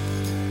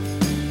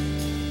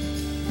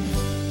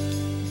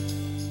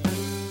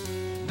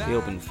 We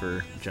opened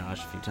for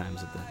Josh a few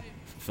times at the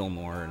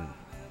Fillmore, and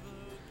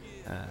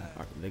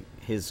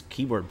his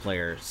keyboard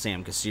player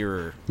Sam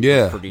Kassirer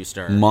produced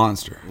our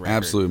monster record.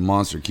 Absolute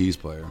monster keys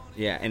player.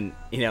 Yeah, and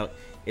you know,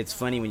 it's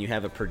funny when you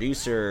have a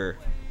producer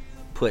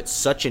put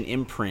such an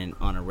imprint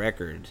on a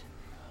record.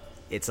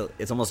 It's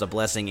almost a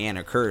blessing and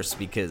a curse,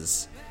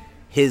 because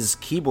his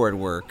keyboard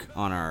work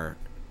on our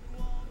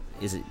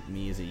Is It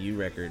Me, Is It You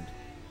record,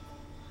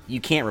 you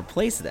can't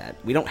replace that.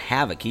 We don't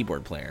have a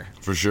keyboard player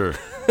For sure.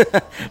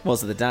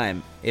 most of the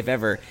time, if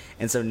ever.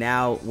 And so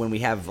now when we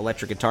have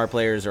electric guitar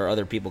players or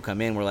other people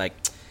come in, we're like,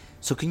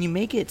 so can you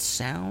make it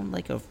sound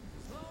like a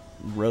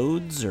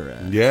Rhodes or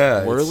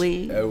a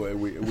Worley?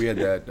 We had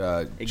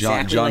that Exactly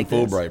John like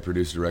this. Fulbright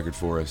produced a record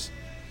for us.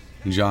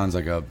 And John's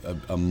like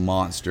a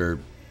monster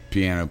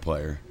piano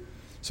player.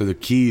 So the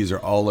keys are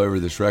all over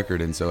this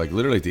record, and so like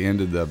literally at the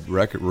end of the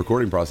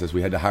recording process,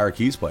 we had to hire a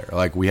keys player.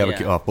 Like we have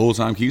a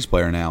full-time keys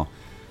player now,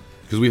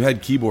 because we've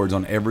had keyboards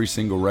on every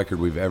single record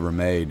we've ever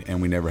made,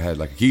 and we never had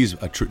like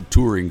a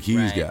touring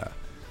keys guy.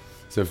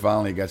 So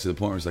finally it got to the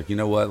point where it's like, you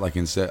know what, like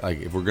instead,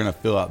 like if we're gonna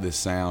fill out this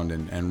sound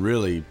and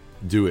really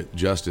do it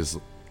justice,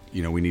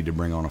 you know, we need to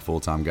bring on a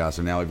full-time guy.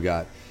 So now we've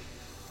got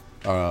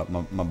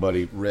my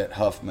buddy Rhett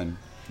Huffman.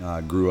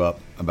 Grew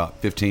up about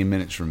 15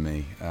 minutes from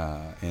me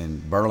in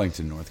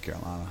Burlington, North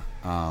Carolina.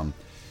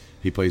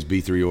 He plays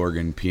B3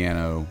 organ,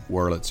 piano,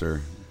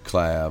 Wurlitzer,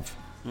 clav.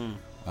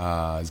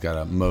 He's got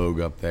a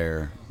Moog up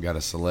there, got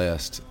a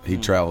Celeste. He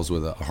travels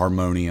with a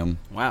harmonium.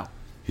 Wow.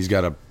 He's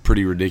got a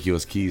pretty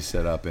ridiculous keys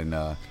set up. And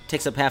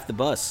Takes up half the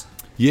bus.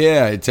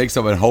 yeah, it takes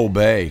up a whole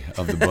bay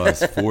of the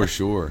bus for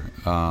sure.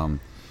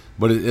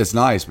 But it's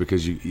nice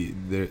because he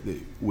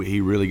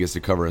really gets to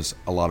cover us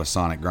a lot of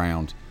sonic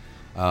ground.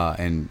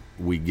 And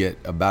we get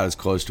about as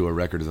close to a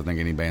record as I think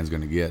any band's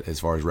going to get as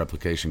far as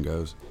replication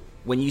goes.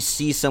 When you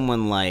see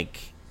someone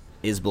like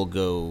Isbell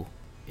go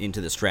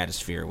into the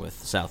stratosphere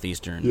with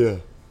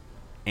Southeastern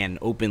and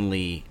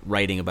openly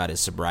writing about his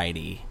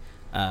sobriety,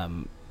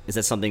 is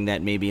that something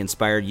that maybe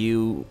inspired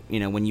you, you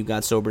know, when you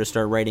got sober to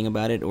start writing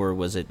about it, or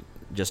was it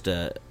just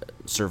a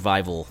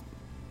survival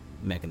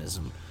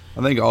mechanism?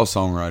 I think all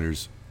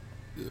songwriters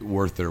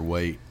worth their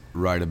weight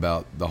write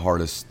about the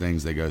hardest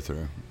things they go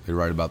through. They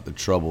write about the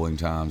troubling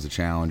times, the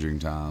challenging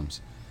times.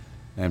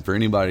 And for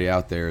anybody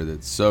out there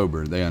that's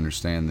sober, they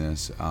understand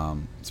this.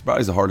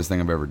 Sobriety is the hardest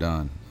thing I've ever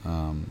done.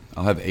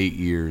 I'll have 8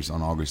 years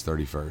on August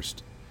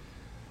 31st.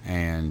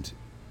 And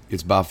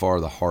it's by far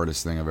the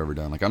hardest thing I've ever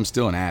done. Like, I'm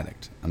still an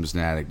addict. I'm just an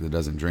addict that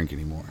doesn't drink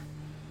anymore.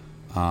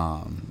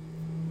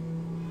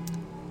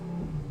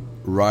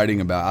 Writing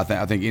about,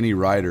 I think any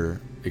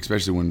writer,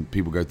 especially when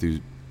people go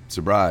through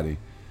sobriety,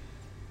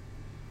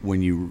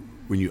 when you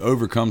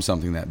overcome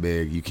something that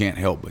big, you can't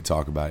help but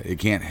talk about it. It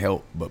can't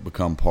help but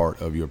become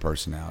part of your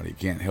personality. It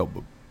can't help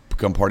but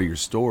become part of your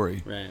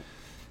story. Right.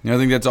 You know, I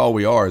think that's all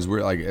we are. Is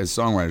we're like, as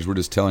songwriters, we're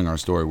just telling our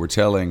story. We're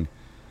telling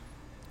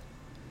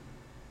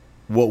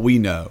what we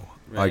know.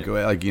 Right.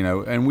 Like you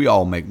know, and we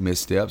all make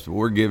missteps, but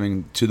we're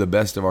giving to the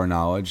best of our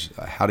knowledge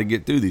how to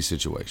get through these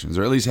situations,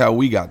 or at least how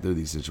we got through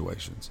these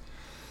situations.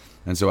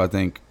 And so I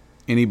think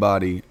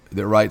anybody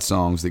that writes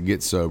songs that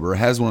gets sober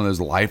has one of those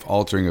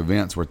life-altering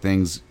events where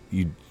things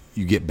you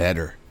get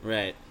better.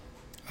 Right.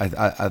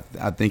 I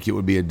think it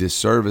would be a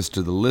disservice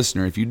to the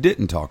listener if you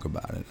didn't talk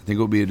about it. I think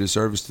it would be a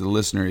disservice to the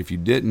listener if you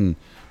didn't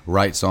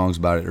write songs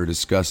about it or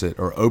discuss it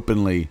or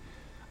openly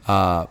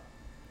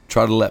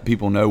try to let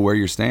people know where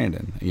you're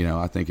standing. You know,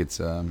 I think it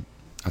comes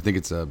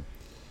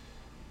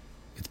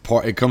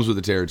with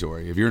the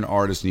territory. If you're an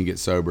artist and you get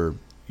sober,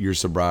 your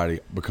sobriety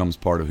becomes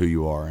part of who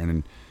you are,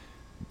 and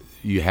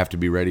you have to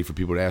be ready for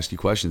people to ask you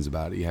questions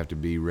about it. You have to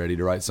be ready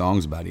to write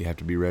songs about it. You have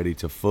to be ready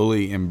to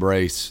fully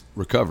embrace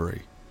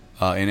recovery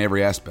in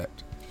every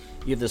aspect.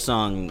 You have the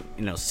song,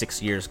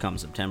 6 years come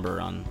September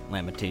on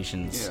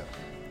Lamentations. Yeah.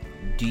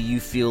 Do you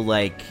feel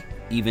like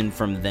even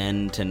from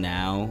then to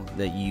now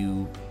that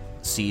you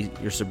see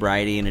your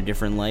sobriety in a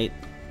different light?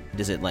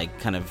 Does it like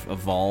kind of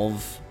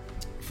evolve?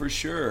 For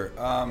sure.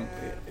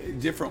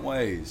 Different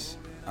ways.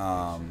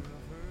 Not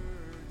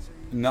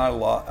a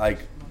lot. Like,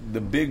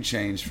 the big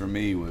change for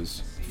me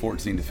was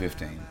 14 to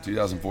 15.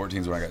 2014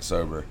 is when I got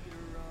sober.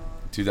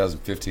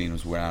 2015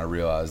 was when I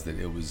realized that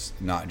it was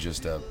not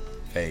just a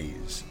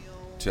phase.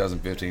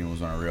 2015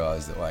 was when I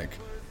realized that, like,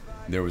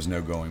 there was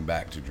no going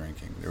back to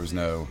drinking. There was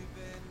no...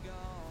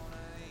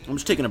 I'm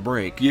just taking a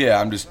break.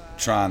 Yeah, I'm just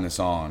trying this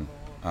on,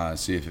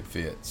 see if it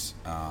fits.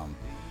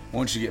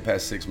 Once you get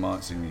past 6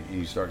 months and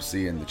you start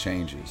seeing the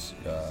changes,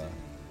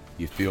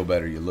 you feel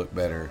better, you look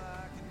better,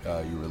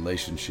 your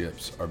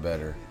relationships are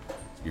better,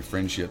 your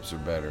friendships are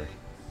better.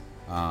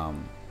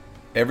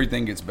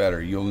 Everything gets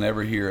better. You'll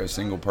never hear a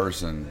single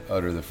person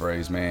utter the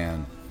phrase,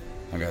 "Man,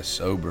 I got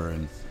sober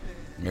and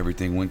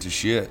everything went to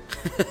shit."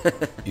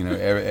 You know,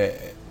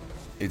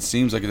 it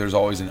seems like there's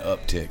always an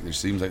uptick. There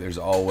seems like there's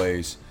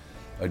always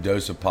a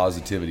dose of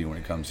positivity when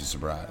it comes to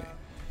sobriety.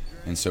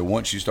 And so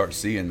once you start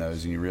seeing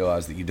those and you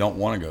realize that you don't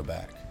want to go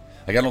back.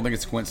 Like, I don't think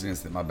it's a coincidence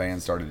that my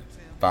band started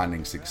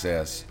finding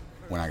success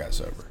when I got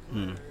sober.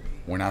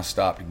 When I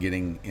stopped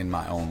getting in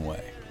my own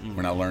way.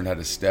 When I learned how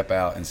to step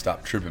out and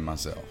stop tripping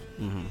myself.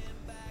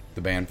 The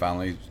band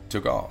finally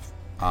took off.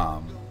 I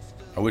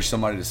wish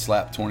somebody to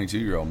slap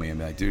 22-year-old me and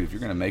be like, "Dude, if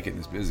you're going to make it in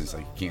this business,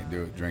 like, you can't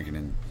do it drinking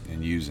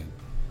and using."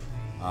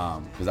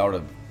 Because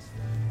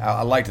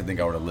I like to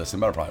think I would have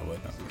listened, but I probably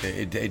wouldn't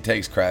have. It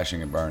takes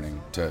crashing and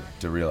burning to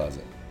realize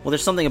it. Well,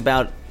 there's something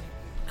about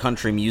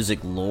country music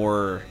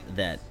lore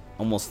that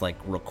almost like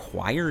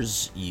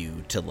requires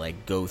you to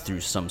like go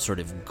through some sort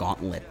of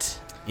gauntlet,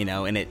 you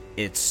know, and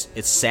it's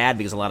sad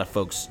because a lot of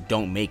folks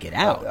don't make it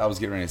out. I was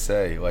getting ready to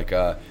say, like,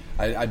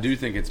 I do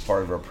think it's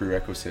part of our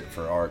prerequisite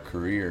for our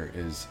career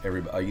is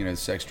everybody, you know,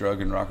 sex,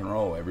 drug, and rock and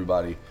roll.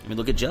 Everybody. I mean,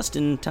 look at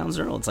Justin Townes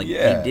Earl. It's like he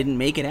didn't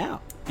make it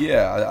out.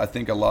 Yeah, I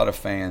think a lot of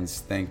fans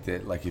think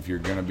that, like, if you're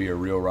going to be a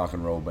real rock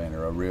and roll band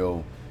or a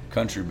real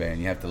country band,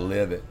 you have to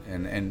live it.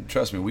 And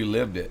trust me, we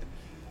lived it.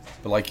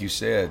 But like you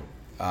said,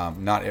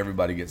 not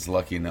everybody gets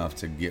lucky enough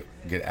to get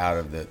out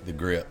of the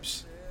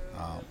grips.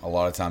 A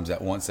lot of times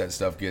that once that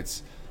stuff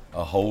gets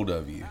a hold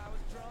of you,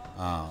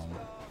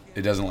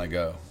 it doesn't let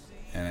go.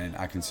 And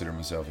I consider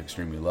myself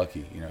extremely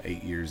lucky. You know,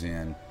 8 years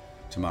in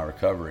to my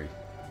recovery,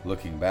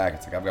 looking back,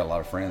 it's like I've got a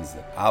lot of friends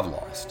that I've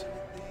lost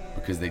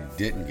because they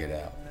didn't get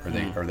out,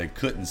 or they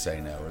couldn't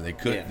say no, or they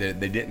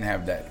didn't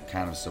have that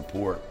kind of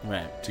support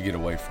to get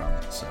away from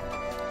it. So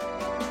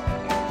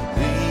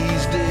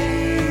These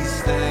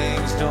days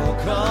things don't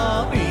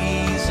come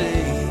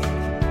easy.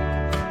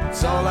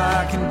 It's all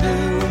I can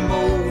do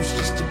most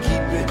just to keep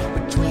it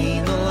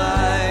between the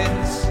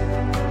lines.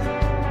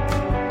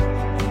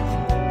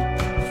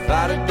 If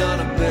I'd have done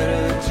a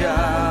better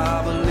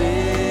job of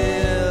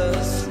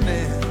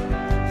listening,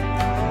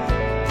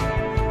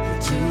 the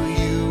two of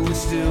you would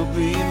still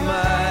be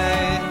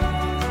mine.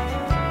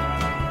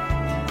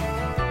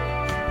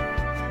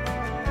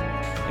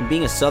 And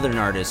being a Southern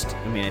artist,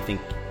 I mean, I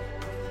think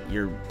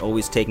you're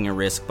always taking a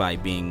risk by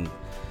being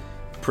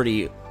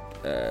pretty,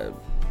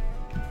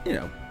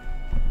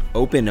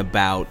 open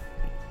about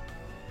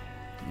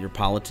your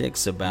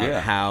politics,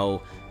 about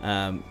how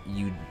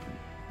you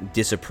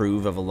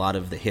disapprove of a lot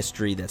of the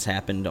history that's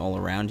happened all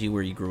around you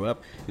where you grew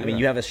up. I mean,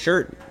 you have a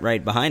shirt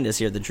right behind us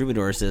here, the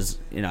Troubadour says,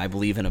 I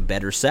believe in a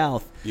better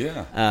South.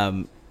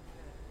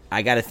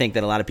 I got to think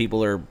that a lot of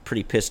people are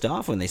pretty pissed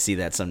off when they see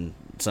that some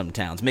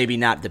towns. Maybe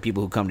not the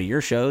people who come to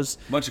your shows.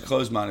 A bunch of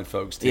closed-minded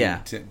folks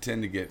tend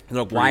to get.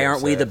 Look, why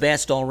aren't we the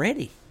best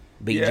already,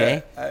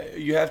 BJ? Yeah,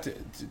 you have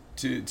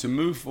to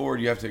move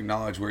forward. You have to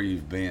acknowledge where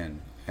you've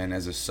been, and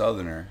as a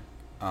Southerner,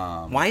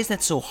 why is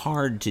that so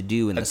hard to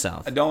do in the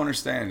South? I don't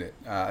understand it.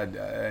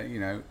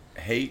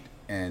 Hate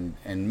and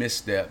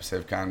missteps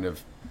have kind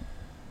of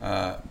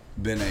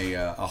been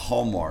a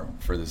hallmark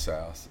for the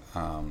South.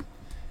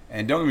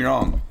 And don't get me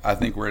wrong, I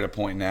think we're at a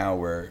point now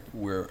where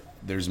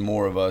there's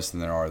more of us than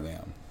there are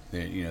them.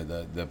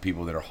 The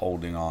people that are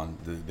holding on,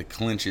 the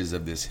clinches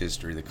of this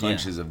history, the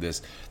clinches of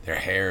their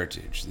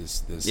heritage,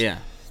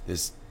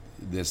 this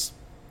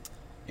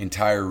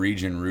entire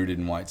region rooted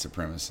in white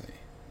supremacy.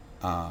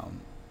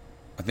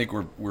 I think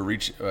we're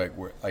reaching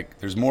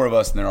there's more of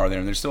us than there are there,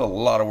 and there's still a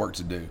lot of work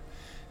to do, and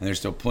there's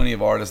still plenty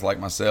of artists like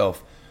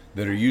myself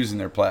that are using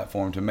their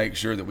platform to make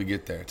sure that we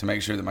get there, to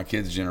make sure that my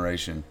kids'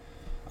 generation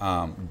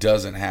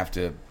doesn't have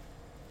to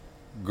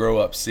grow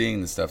up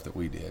seeing the stuff that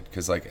we did.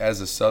 Because like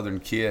as a Southern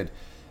kid,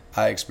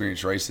 I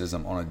experienced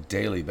racism on a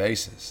daily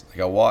basis. Like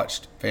I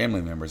watched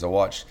family members, I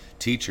watched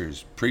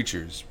teachers,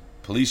 preachers,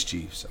 police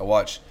chiefs. I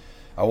watched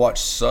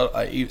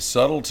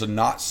subtle to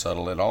not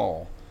subtle at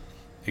all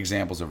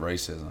examples of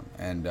racism,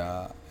 and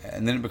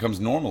then it becomes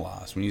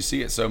normalized. When you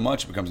see it so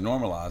much, it becomes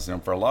normalized.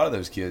 And for a lot of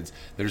those kids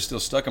that are still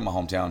stuck in my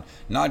hometown,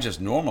 not just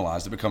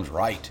normalized, it becomes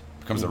right.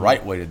 It becomes the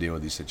right way to deal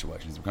with these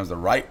situations. It becomes the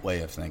right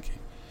way of thinking.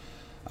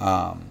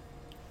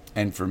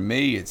 And for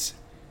me,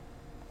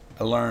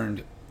 I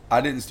learned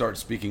I didn't start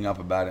speaking up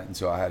about it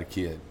until I had a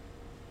kid.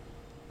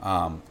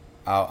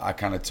 I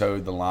kind of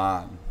towed the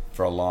line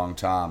for a long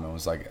time and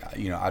was like,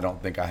 I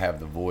don't think I have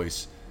the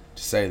voice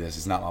to say this.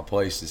 It's not my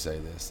place to say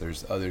this.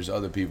 There's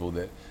other people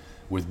that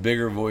with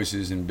bigger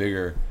voices and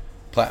bigger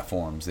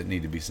platforms that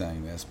need to be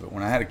saying this. But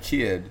when I had a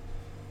kid,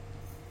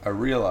 I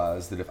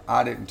realized that if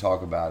I didn't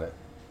talk about it,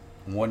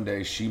 one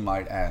day she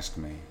might ask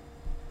me,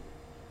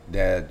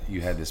 Dad,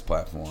 you had this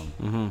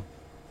platform,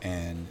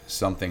 and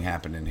something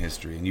happened in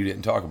history, and you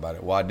didn't talk about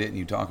it. Why didn't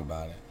you talk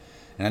about it?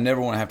 And I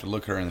never want to have to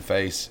look her in the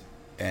face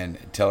and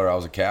tell her I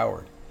was a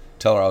coward,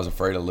 tell her I was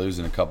afraid of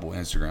losing a couple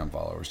Instagram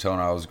followers, telling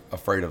her I was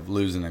afraid of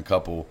losing a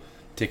couple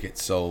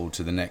tickets sold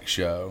to the next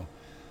show.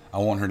 I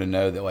want her to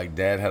know that, like,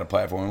 Dad had a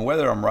platform, and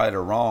whether I'm right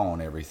or wrong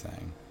on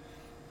everything,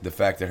 the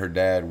fact that her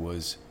dad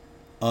was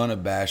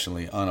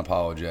unabashedly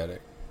unapologetic,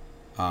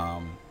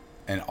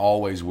 and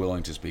always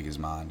willing to speak his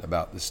mind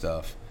about the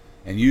stuff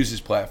and use his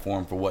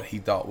platform for what he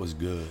thought was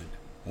good,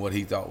 what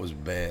he thought was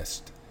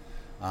best.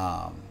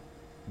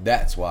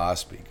 That's why I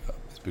speak up.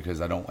 It's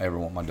because I don't ever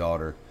want my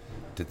daughter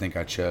to think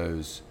I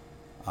chose,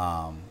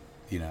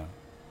 the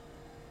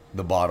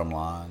bottom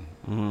line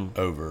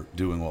over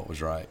doing what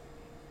was right.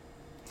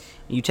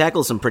 You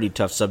tackle some pretty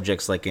tough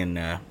subjects, like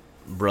in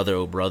Brother,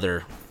 Oh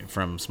Brother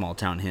from Small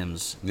Town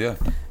Hymns. Yeah.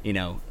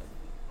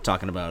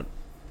 Talking about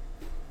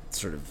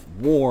sort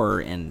of war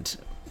and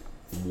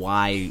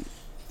why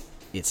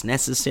it's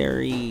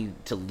necessary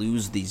to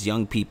lose these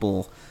young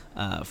people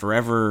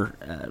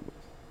forever,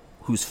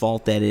 whose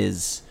fault that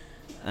is,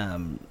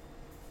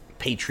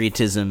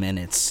 patriotism and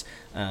its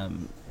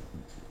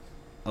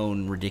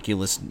own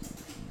ridiculous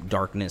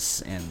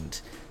darkness,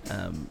 and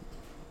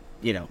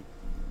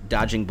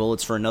dodging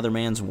bullets for another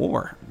man's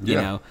war.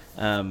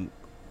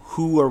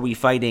 Who are we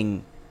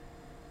fighting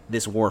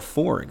this war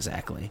for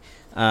exactly?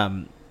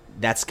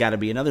 That's got to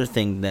be another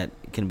thing that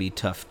can be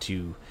tough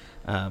to.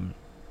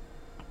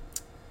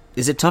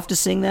 Is it tough to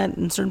sing that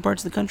in certain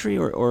parts of the country,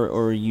 or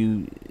are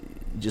you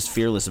just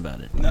fearless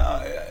about it?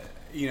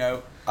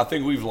 No, I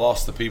think we've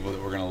lost the people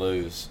that we're going to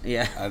lose.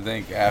 Yeah. I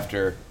think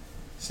after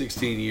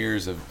 16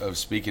 years of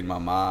speaking my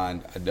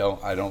mind, I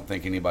don't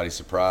think anybody's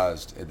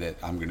surprised that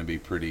I'm going to be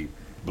pretty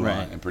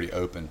blunt and pretty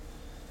open.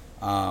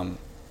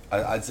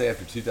 I'd say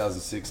after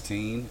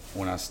 2016,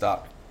 when I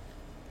stopped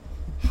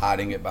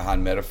hiding it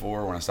behind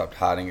metaphor, when I stopped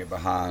hiding it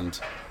behind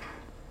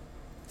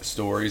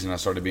stories, and I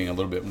started being a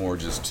little bit more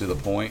just to the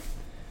point,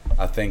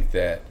 I think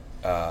that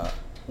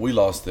we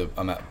lost the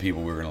amount of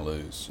people we were going to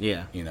lose.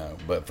 Yeah.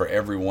 But for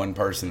every one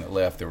person that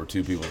left, there were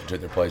two people that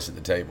took their place at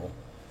the table.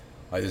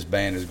 Like, this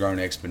band has grown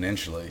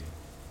exponentially.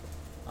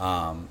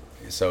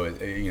 So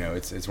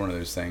it's one of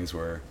those things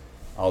where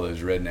all those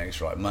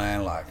rednecks are like,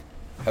 man, like,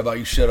 how about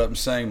you shut up and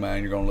sing,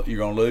 man? You're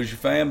gonna lose your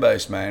fan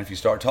base, man. If you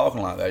start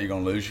talking like that, you're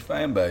gonna lose your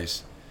fan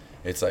base.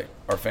 It's like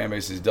our fan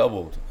base has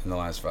doubled in the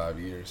last 5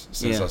 years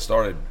since I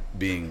started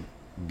being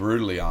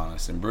brutally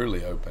honest and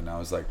brutally open. I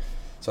was like,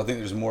 so I think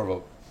there's more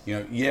of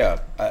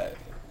a,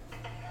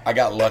 I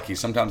got lucky.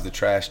 Sometimes the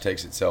trash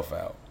takes itself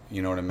out.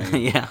 You know what I mean?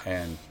 Yeah.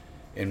 And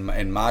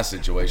in my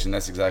situation,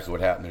 that's exactly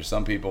what happened. There's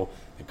some people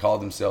that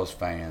called themselves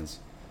fans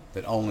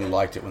that only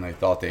liked it when they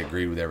thought they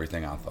agreed with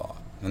everything I thought.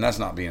 And that's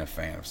not being a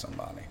fan of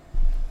somebody.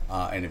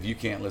 And if you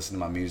can't listen to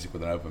my music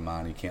with an open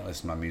mind, you can't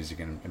listen to my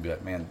music and be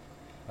like, man,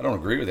 I don't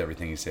agree with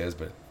everything he says,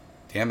 but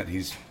damn it,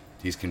 he's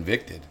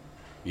convicted.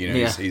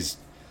 He's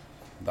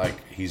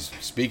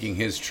speaking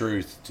his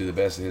truth to the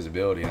best of his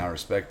ability, and I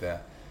respect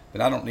that.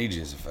 But I don't need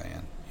you as a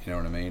fan. You know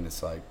what I mean?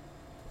 It's like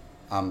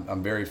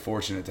I'm very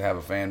fortunate to have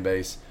a fan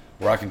base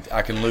where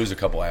I can lose a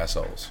couple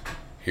assholes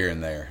here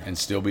and there and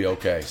still be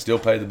okay, still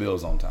pay the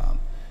bills on time.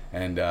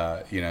 And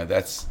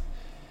that's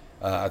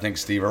I think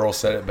Steve Earle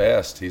said it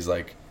best. He's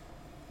like,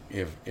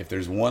 if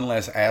there's one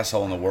less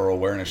asshole in the world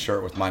wearing a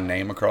shirt with my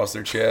name across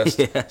their chest,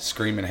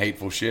 screaming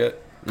hateful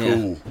shit,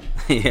 cool.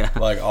 Yeah.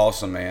 Like,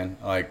 awesome, man.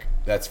 Like,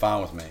 that's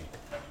fine with me.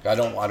 I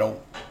don't.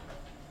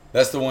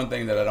 That's the one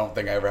thing that I don't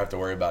think I ever have to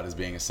worry about, is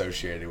being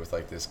associated with,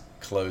 like, this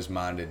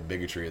closed-minded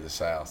bigotry of the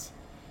South.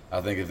 I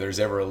think if there's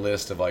ever a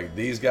list of, like,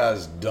 these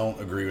guys don't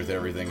agree with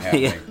everything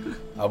happening,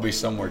 I'll be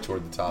somewhere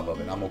toward the top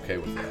of it. I'm okay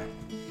with that.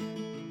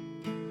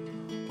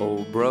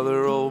 Oh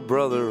brother, oh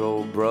brother,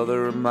 oh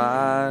brother of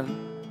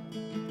mine,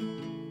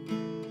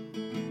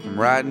 I'm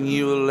writing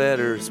you a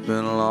letter, it's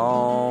been a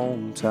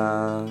long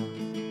time.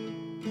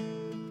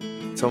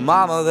 Tell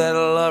mama that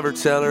I love her,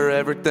 tell her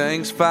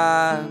everything's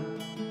fine.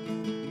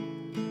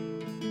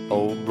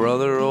 Oh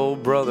brother, oh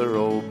brother,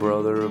 oh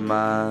brother of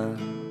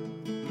mine.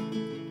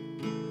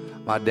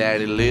 My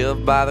daddy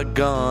lived by the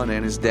gun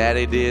and his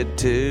daddy did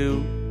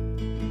too.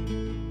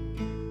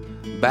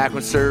 Back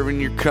when serving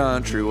your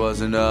country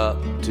wasn't up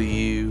to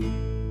you.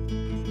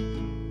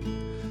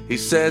 He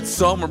said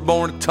some were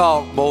born to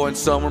talk, boy, and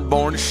some were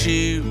born to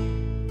shoot.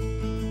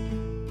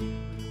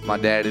 My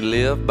daddy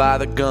lived by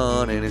the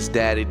gun and his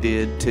daddy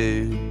did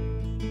too.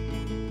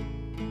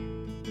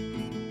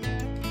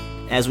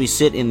 As we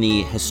sit in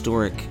the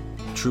historic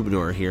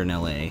Troubadour here in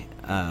LA,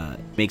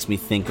 makes me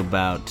think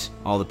about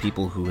all the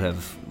people who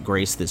have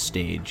graced this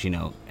stage.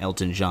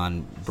 Elton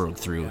John broke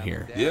through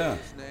here. Yeah.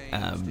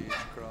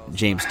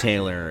 James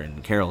Taylor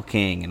and Carole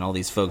King and all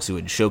these folks who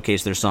would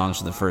showcase their songs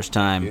for the first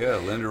time. Yeah,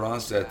 Linda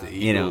Ronstadt, the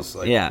Eagles.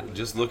 Yeah.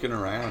 Just looking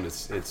around,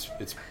 it's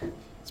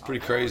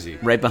pretty crazy.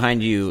 Right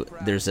behind you,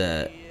 there's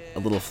a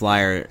little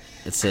flyer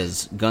that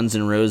says Guns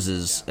N'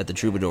 Roses at the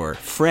Troubadour,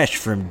 fresh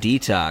from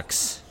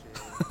detox.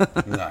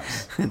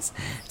 Nice.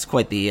 It's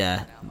quite the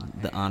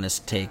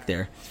honest take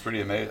there. It's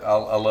pretty amazing.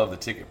 I love the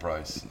ticket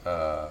price.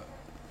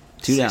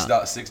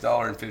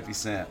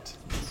 $6.50.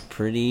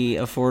 Pretty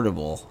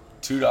affordable.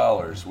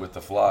 $2 with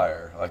the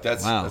flyer. Wow.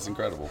 That's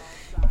incredible.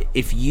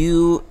 If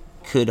you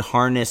could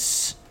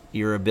harness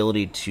your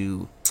ability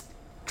to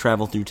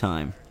travel through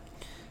time,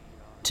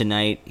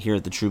 tonight here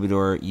at the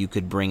Troubadour, you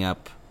could bring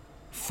up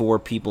 4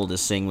 people to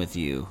sing with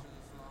you,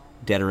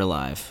 dead or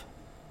alive.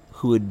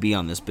 Who would be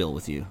on this bill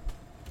with you?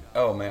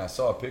 Oh, man, I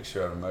saw a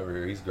picture of him over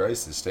here. He's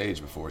graced the stage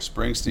before.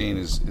 Springsteen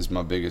is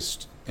my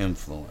biggest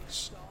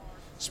influence.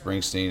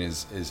 Springsteen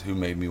is who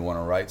made me want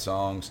to write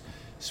songs.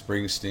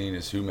 Springsteen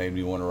is who made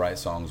me want to write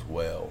songs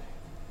well.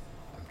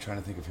 I'm trying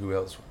to think of who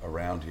else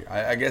around here.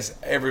 I guess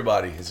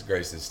everybody has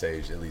graced the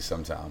stage at least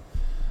sometime.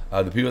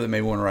 The people that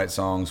made me want to write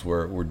songs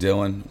were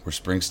Dylan, were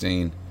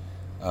Springsteen,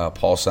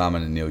 Paul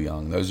Simon, and Neil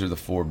Young. Those are the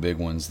 4 big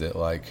ones that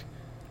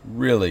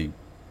really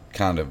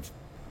kind of,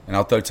 and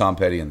I'll throw Tom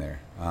Petty in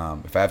there.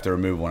 If I have to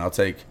remove one,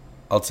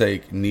 I'll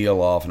take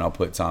Neil off and I'll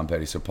put Tom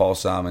Petty. So Paul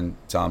Simon,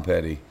 Tom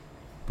Petty,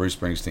 Bruce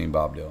Springsteen,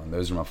 Bob Dylan.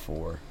 Those are my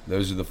 4.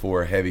 Those are the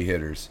 4 heavy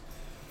hitters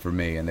for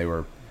me, and they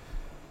were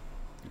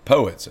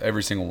poets,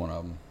 every single one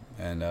of them.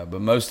 And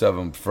but most of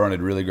them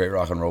fronted really great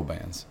rock and roll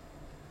bands.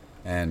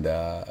 And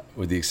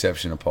with the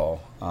exception of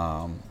Paul.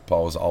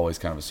 Paul was always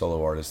kind of a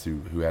solo artist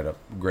who had a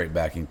great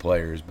backing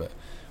players, but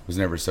was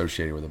never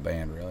associated with a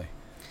band really.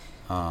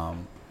 I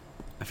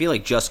feel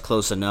like Just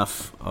Close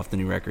Enough off the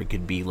new record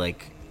could be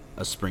like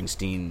a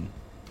Springsteen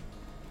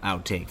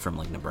outtake from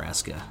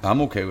Nebraska.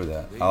 I'm okay with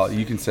that.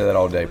 You can say that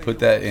all day. Put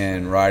that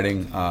in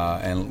writing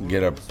and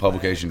get a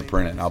publication to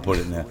print it, and I'll put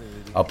it in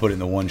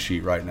the one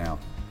sheet right now.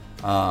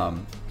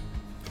 I'm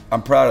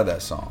proud of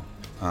that song.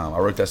 I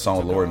wrote that song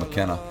with Lori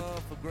McKenna,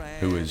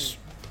 who is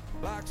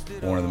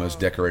one of the most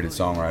decorated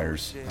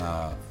songwriters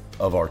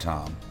of our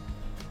time.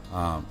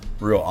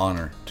 Real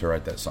honor to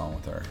write that song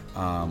with her.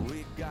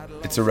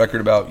 It's a record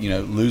about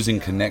losing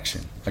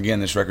connection. Again,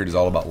 this record is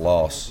all about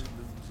loss,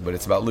 but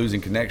it's about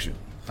losing connection.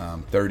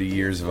 30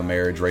 years of a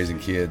marriage, raising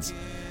kids.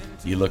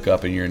 You look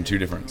up and you're in 2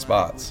 different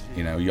spots.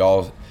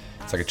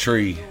 It's like a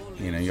tree.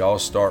 You all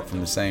start from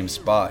the same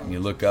spot, and you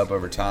look up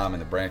over time,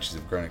 and the branches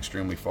have grown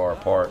extremely far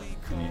apart.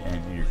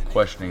 And you're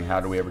questioning, how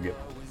do we ever get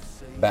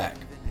back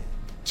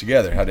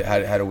together?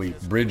 How do we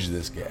bridge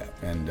this gap?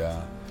 And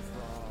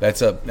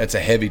that's a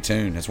heavy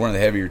tune. That's one of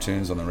the heavier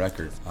tunes on the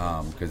record,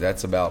 because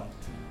that's about,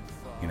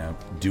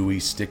 do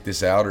we stick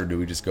this out, or do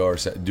we just go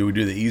do we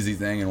do the easy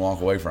thing and walk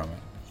away from it,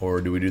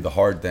 or do we do the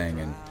hard thing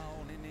and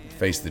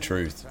face the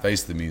truth,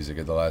 face the music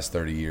of the last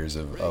 30 years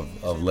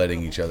of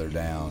letting each other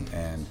down?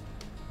 And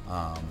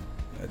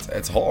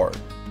it's hard.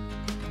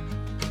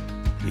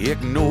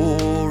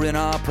 Ignoring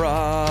our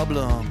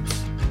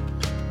problems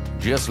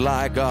just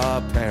like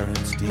our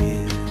parents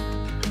did.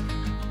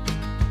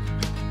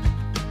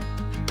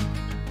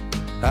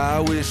 I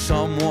wish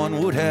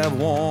someone would have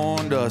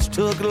warned us.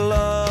 Took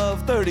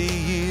love 30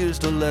 years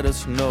to let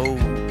us know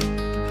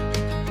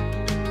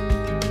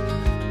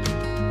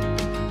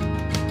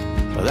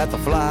that the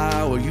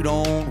flower you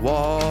don't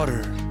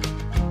water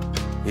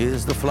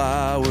is the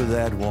flower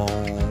that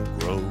won't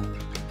grow.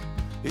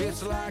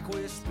 It's like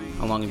we're speaking.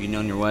 How long have you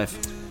known your wife?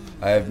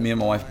 Me and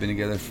my wife have been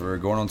together for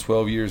going on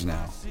 12 years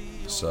now.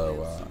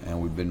 So,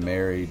 and we've been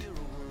married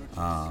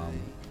 8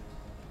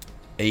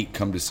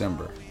 come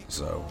December.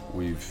 So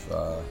we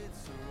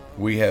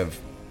have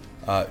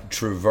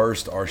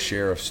traversed our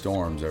share of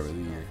storms over the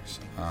years,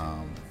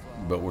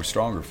 but we're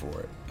stronger for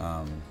it.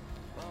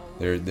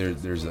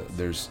 There's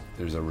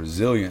a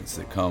resilience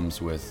that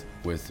comes with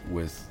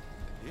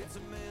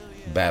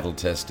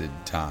battle-tested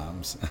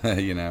times,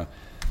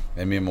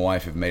 And me and my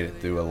wife have made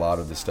it through a lot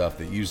of the stuff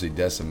that usually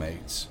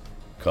decimates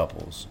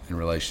couples and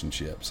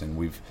relationships, and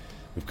we've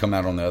come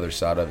out on the other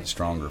side of it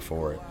stronger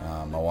for it.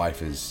 My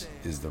wife is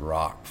the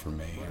rock for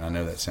me, and I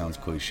know that sounds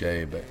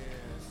cliche, but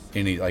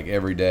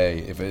every day,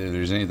 if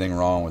there's anything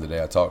wrong with the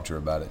day, I talk to her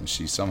about it, and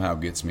she somehow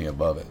gets me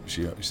above it.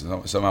 She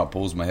somehow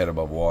pulls my head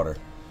above water.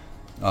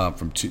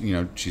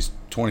 She's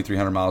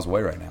 2,300 miles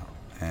away right now,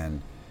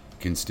 and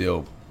can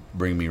still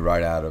bring me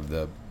right out of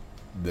the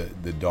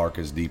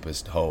darkest,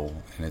 deepest hole.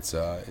 And it's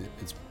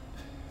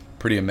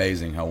pretty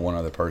amazing how one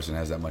other person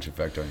has that much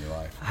effect on your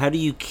life. How do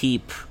you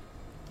keep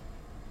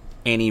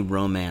any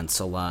romance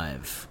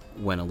alive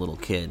when a little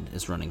kid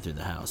is running through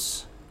the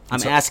house?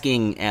 I'm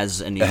asking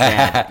as a new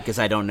dad because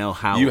I don't know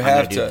how I'm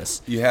going to do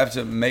this. You have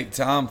to make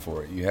time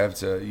for it. You have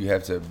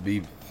to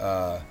be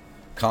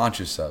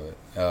conscious of it.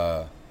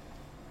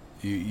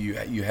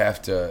 You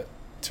have to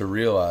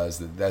realize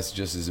that that's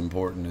just as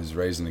important as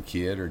raising a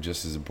kid, or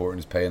just as important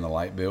as paying the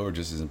light bill, or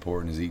just as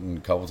important as eating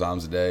a couple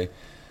times a day.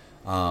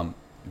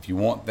 If you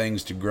want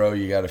things to grow,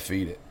 you got to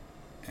feed it,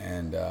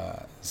 and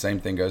same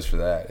thing goes for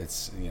that.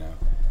 It's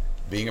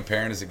being a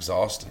parent is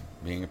exhausting.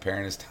 Being a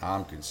parent is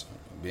time consuming.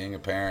 Being a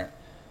parent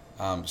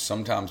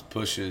sometimes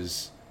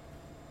pushes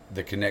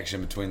the connection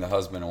between the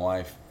husband and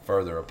wife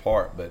further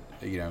apart. But,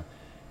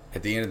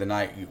 at the end of the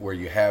night where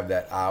you have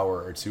that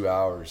hour or 2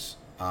 hours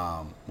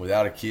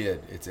without a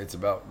kid, it's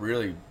about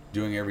really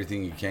doing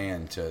everything you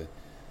can to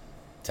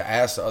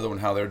ask the other one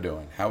how they're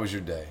doing. How was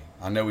your day?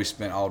 I know we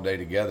spent all day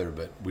together,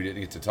 but we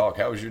didn't get to talk.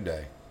 How was your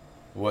day?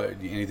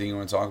 Anything you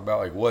want to talk about?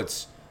 Like,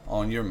 what's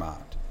on your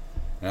mind?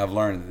 And I've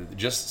learned that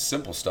just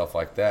simple stuff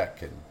like that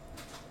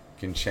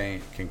can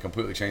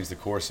completely change the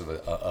course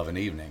of an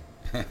evening.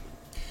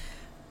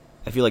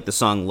 I feel like the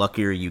song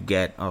 "Luckier You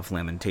Get" off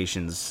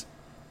Lamentations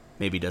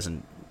maybe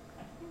doesn't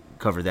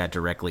cover that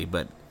directly,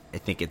 but I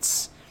think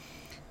it's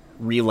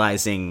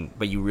realizing,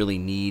 but you really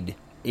need,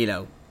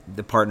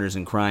 the partners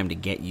in crime to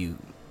get you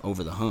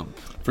over the hump.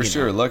 For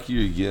sure, luckier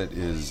you get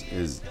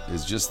is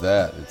just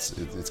that.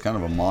 It's kind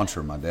of a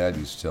mantra my dad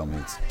used to tell me.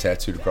 It's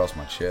tattooed across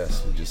my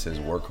chest. It just says,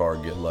 "Work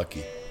hard, get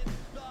lucky."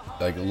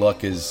 Like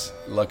luck is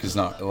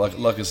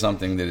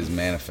something that is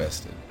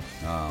manifested.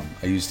 I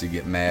used to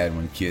get mad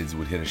when kids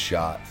would hit a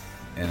shot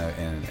in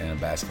a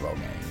basketball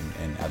game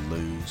and I'd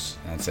lose,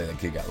 and I'd say that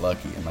kid got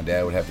lucky, and my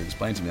dad would have to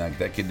explain to me, like,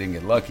 that kid didn't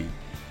get lucky.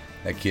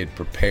 That kid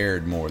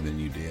prepared more than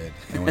you did,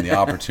 and when the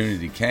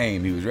opportunity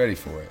came, he was ready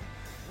for it.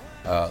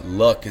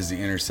 Luck is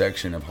the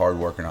intersection of hard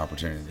work and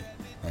opportunity.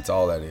 That's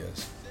all that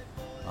is.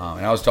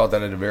 And I was taught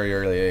that at a very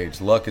early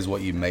age. Luck is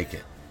what you make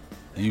it.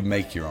 You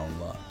make your own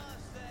luck.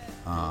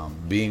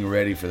 Being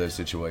ready for those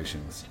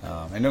situations.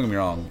 And don't get me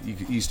wrong,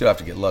 you still have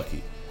to get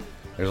lucky.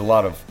 There's a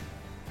lot of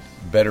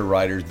better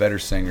writers, better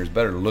singers,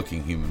 better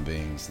looking human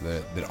beings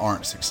that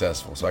aren't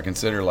successful. So I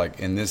consider, like,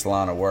 in this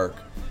line of work,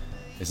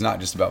 it's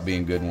not just about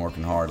being good and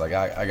working hard. Like,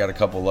 I got a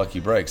couple lucky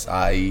breaks,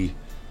 i.e.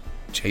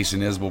 Jason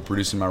Isbell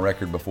producing my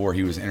record before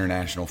he was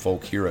international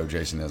folk hero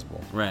Jason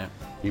Isbell. Right.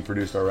 He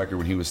produced our record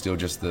when he was still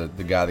just the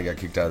guy that got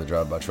kicked out of the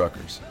drive-by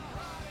truckers.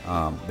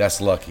 That's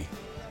lucky.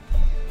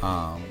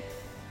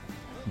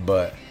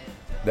 But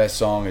that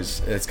song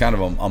it's kind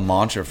of a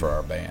mantra for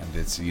our band.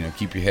 It's,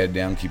 keep your head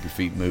down, keep your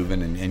feet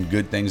moving, and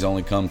good things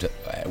only come to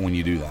when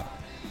you do that.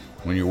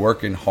 When you're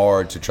working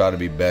hard to try to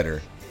be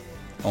better,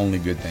 only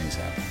good things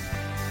happen.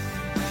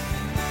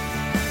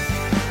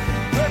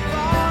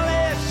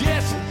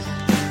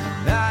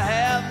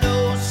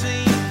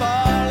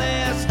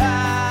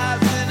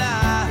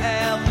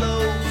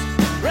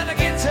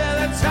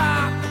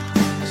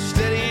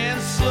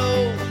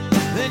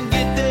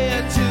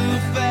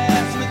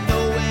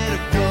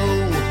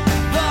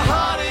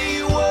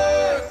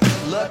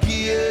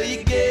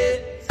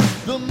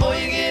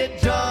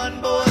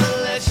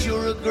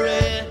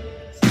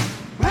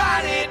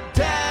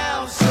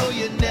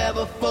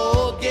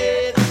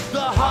 Forget,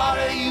 the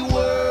harder you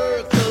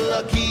work, the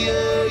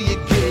luckier you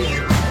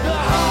get. The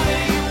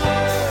harder you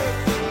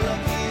work, the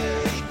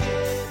luckier you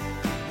get.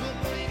 The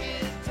more you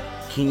get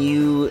done. Can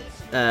you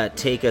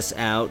take us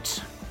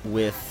out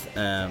with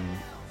a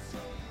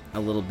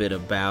little bit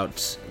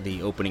about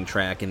the opening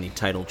track and the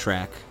title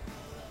track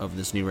of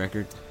this new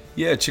record?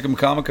 Yeah,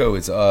 Chickamacamico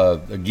is,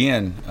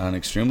 again, an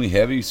extremely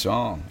heavy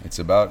song. It's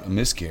about a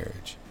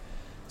miscarriage.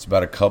 It's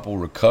about a couple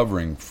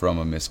recovering from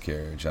a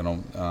miscarriage.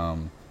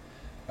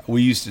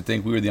 We used to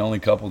think we were the only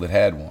couple that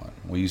had one.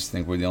 We used to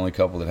think we were the only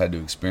couple that had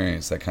to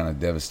experience that kind of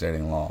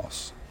devastating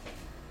loss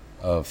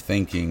of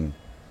thinking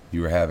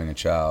you were having a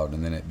child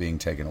and then it being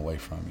taken away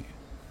from you.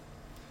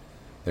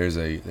 There's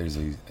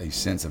a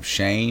sense of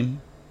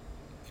shame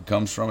that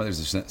comes from it. There's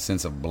a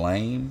sense of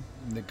blame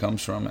that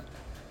comes from it.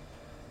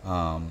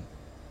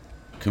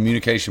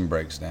 Communication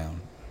breaks down.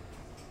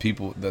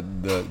 People,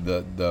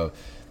 the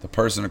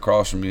person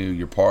across from you,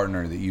 your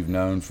partner that you've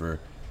known for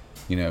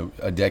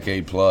a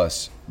decade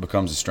plus,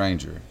 becomes a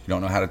stranger. You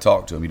don't know how to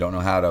talk to them. You don't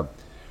know how to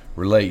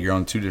relate. You're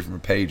on two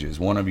different pages.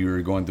 One of you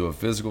are going through a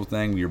physical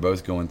thing. You're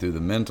both going through the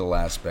mental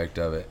aspect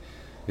of it.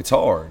 It's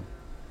hard.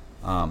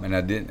 And when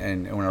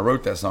I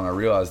wrote that song, I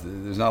realized that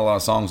there's not a lot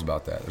of songs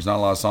about that. There's not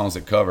a lot of songs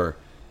that cover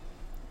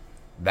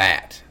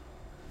that.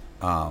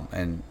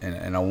 And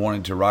I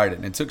wanted to write it.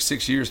 And it took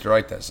 6 years to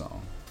write that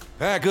song.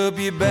 Pack up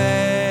your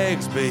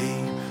bags,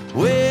 babe.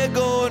 We're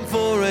going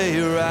for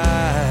a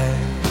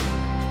ride.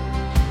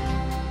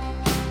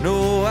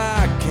 No,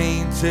 I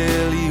can't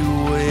tell you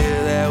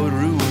where that would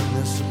ruin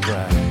the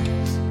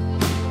surprise.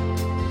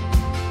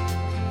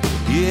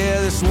 Yeah,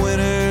 this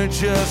winter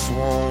just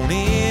won't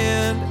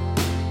end.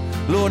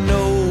 Lord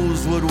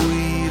knows what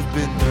we've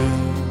been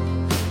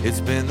through.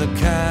 It's been the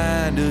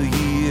kind of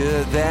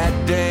year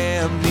that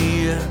damn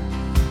near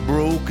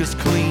broke us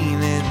clean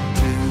in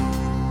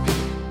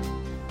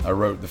two. I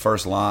wrote the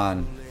first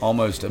line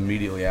almost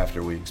immediately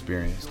after we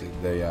experienced it.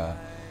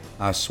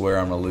 I swear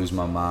I'm going to lose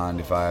my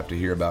mind if I have to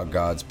hear about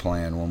God's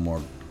plan one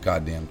more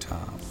goddamn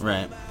time.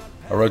 Right.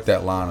 I wrote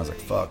that line. I was like,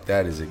 fuck,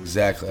 that is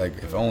exactly, like,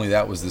 if only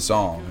that was the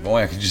song. If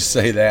only I could just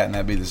say that and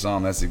that'd be the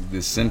song. That's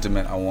the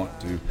sentiment I want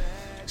to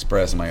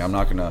express. I'm like, I'm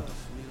not going to,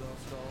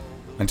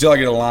 until I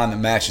get a line that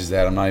matches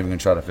that, I'm not even going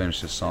to try to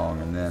finish this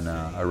song. And then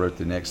I wrote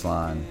the next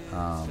line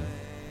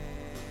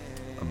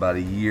about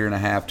a year and a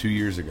half, 2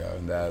 years ago,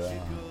 that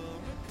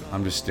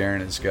I'm just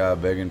staring at the sky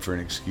begging for an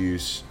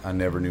excuse. I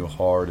never knew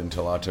hard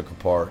until I took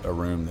apart a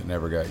room that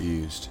never got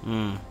used.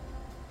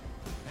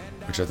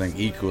 Which I think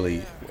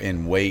equally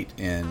in weight,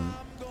 in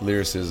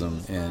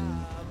lyricism,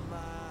 in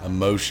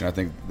emotion, I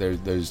think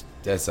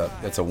that's a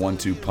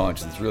 1-2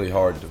 punch that's really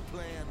hard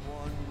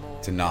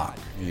to knock.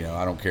 You know,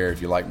 I don't care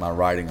if you like my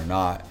writing or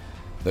not.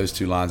 Those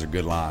 2 lines are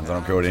good lines. I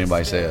don't care what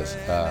anybody says.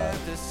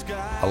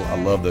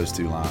 I love those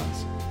 2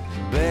 lines.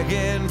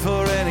 Begging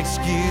for an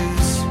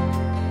excuse.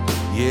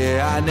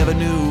 Yeah, I never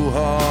knew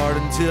hard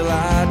until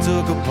I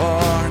took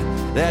apart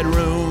that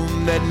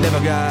room that never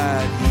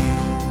got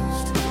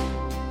used.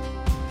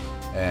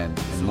 And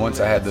once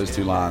I had those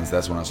 2 lines,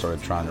 that's when I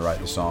started trying to write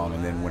the song.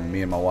 And then when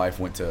me and my wife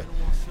went to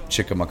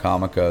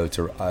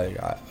Chickamaucomico,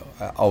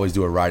 I always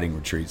do a writing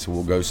retreat, so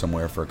we'll go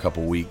somewhere for a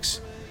couple weeks.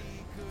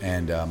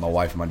 And my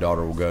wife and my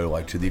daughter will go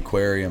like to the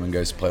aquarium and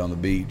go play on the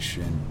beach,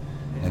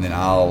 and then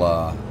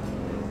I'll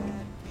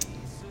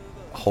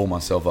hole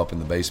myself up in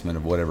the basement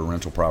of whatever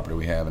rental property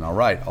we have, and I'll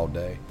write all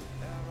day.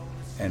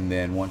 And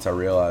then once I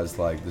realized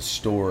like the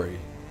story,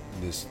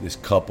 this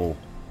couple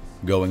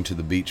going to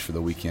the beach for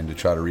the weekend to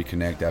try to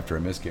reconnect after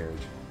a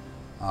miscarriage,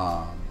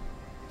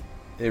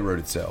 it wrote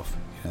itself.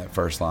 You know, that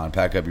first line,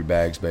 "Pack up your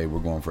bags, babe, we're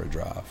going for a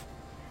drive."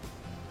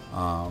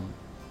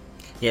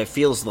 Yeah, it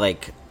feels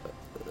like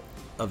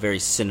a very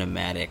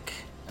cinematic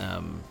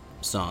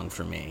song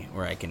for me,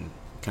 where I can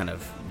kind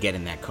of get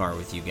in that car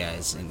with you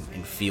guys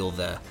and feel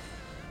the,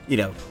 you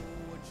know,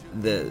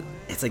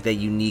 it's like that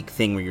unique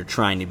thing where you're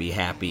trying to be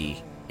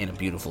happy in a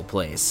beautiful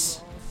place,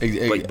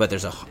 but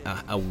there's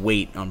a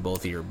weight on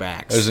both of your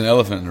backs. There's an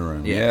elephant in the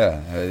room. Yeah.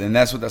 And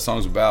that's what that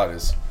song's about,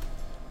 is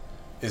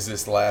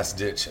this last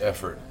ditch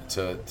effort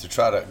to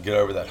try to get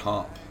over that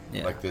hump.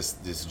 Yeah. Like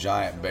this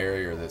giant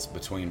barrier that's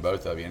between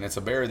both of you, and it's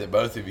a barrier that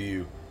both of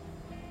you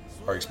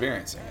are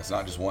experiencing. It's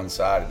not just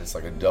one-sided. It's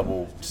like a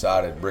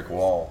double-sided brick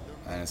wall,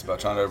 and it's about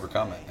trying to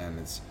overcome it. And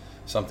it's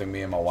something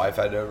me and my wife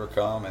had to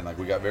overcome, and like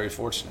we got very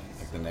fortunate.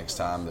 Like the next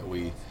time that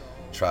we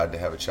tried to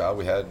have a child,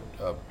 we had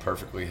a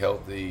perfectly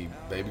healthy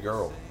baby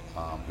girl,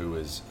 who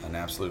is an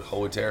absolute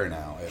holy terror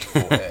now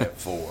at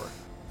 4.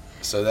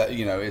 So that,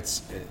 you know,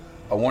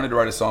 I wanted to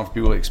write a song for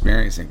people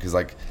experiencing, because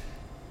like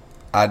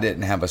I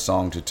didn't have a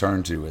song to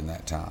turn to in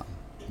that time.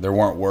 There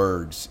weren't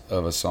words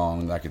of a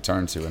song that I could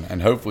turn to,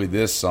 and hopefully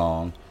this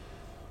song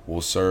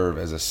will serve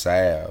as a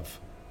salve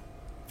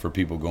for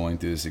people going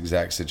through this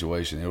exact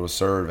situation. It will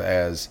serve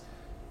as,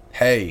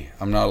 hey,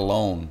 I'm not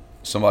alone.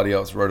 Somebody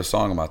else wrote a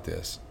song about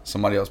this.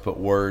 Somebody else put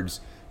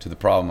words to the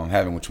problem I'm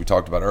having, which we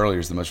talked about earlier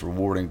is the most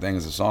rewarding thing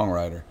as a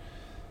songwriter.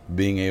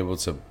 Being able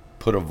to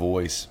put a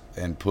voice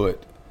and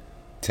put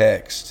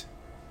text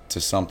to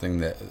something,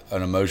 that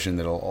an emotion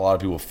that a lot of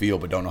people feel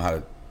but don't know how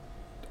to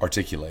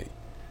articulate.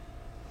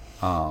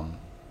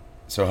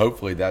 So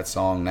hopefully that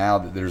song, now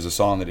that there's a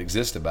song that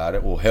exists about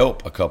it, will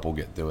help a couple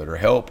get through it, or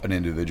help an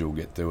individual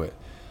get through it.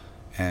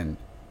 And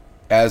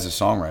as a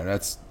songwriter,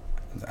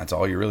 that's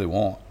all you really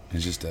want,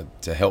 is just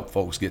to help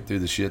folks get through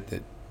the shit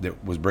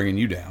that was bringing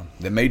you down,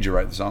 that made you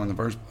write the song in the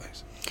first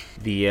place.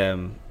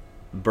 The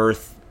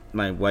birth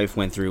my wife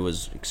went through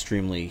was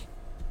extremely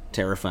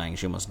terrifying.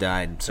 She almost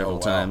died several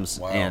times.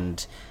 Wow.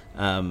 And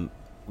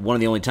one of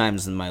the only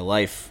times in my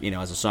life, you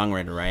know, as a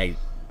songwriter, I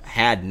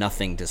had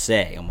nothing to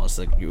say. Almost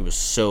like it was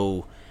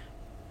so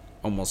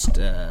almost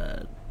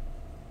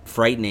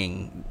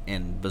frightening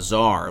and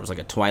bizarre. It was like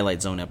a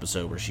Twilight Zone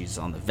episode where she's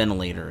on the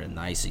ventilator in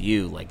the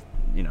ICU. Like,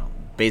 you know,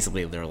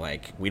 basically they're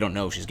like, we don't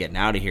know if she's getting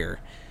out of here.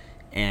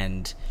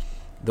 And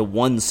the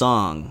one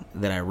song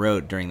that I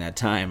wrote during that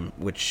time,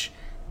 which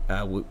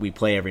we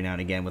play every now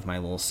and again with my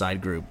little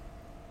side group,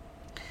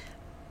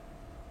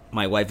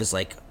 my wife is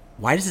like,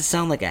 why does it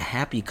sound like a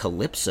happy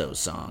calypso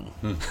song?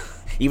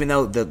 Even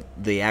though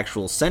the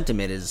actual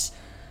sentiment is,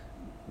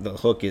 the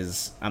hook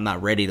is, I'm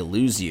not ready to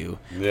lose you.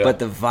 Yeah. But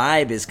the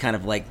vibe is kind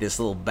of like this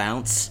little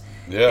bounce.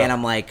 Yeah. And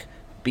I'm like,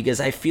 because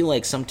I feel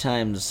like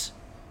sometimes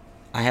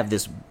I have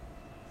this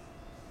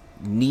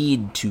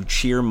need to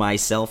cheer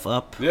myself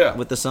up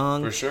with the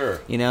song. For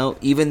sure. You know,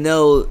 even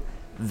though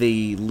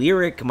the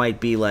lyric might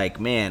be like,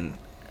 man,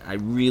 I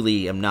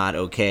really am not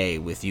okay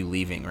with you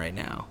leaving right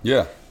now.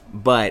 Yeah.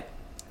 But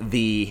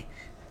the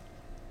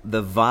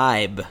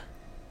vibe,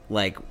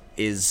 like,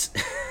 is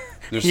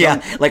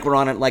like we're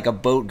on like a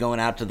boat going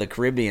out to the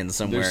Caribbean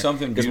somewhere. There's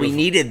something because we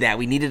needed that.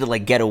 We needed to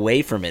like get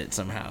away from it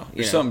somehow.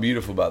 There's something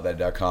beautiful about that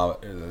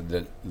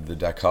the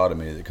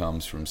dichotomy that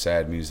comes from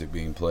sad music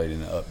being played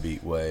in an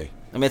upbeat way.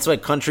 I mean, it's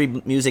what country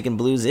music and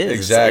blues is.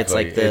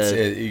 Exactly.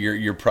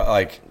 It's like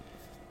like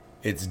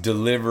it's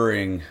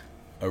delivering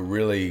a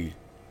really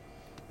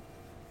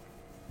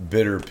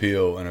bitter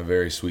pill in a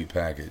very sweet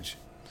package.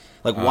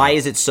 Like, why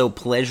is it so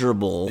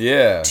pleasurable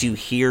to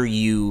hear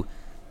you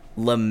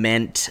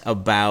lament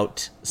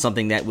about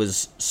something that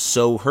was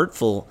so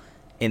hurtful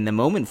in the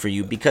moment for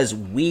you? Because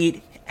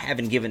we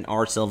haven't given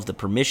ourselves the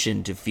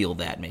permission to feel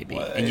that, maybe.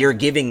 Well, and you're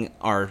giving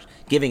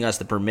us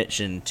the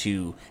permission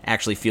to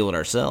actually feel it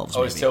ourselves. I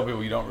always tell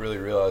people, you don't really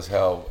realize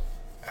how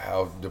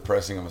how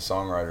depressing of a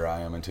songwriter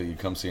I am until you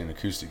come see an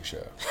acoustic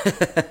show.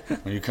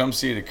 When you come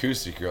see an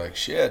acoustic, you're like,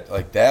 shit,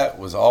 like that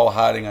was all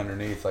hiding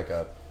underneath like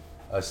a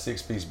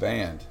 6-piece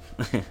band.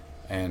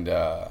 And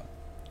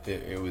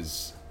it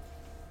was,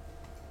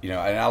 you know,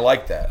 and I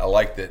like that. I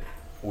like that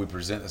we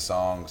present the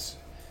songs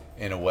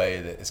in a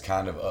way that is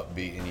kind of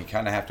upbeat, and you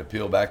kind of have to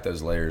peel back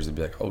those layers and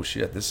be like, oh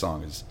shit, this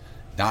song is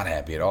not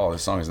happy at all.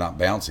 This song is not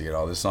bouncy at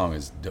all. This song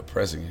is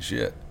depressing as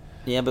shit.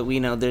 Yeah, but we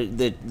know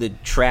the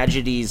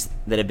tragedies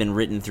that have been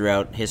written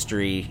throughout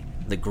history,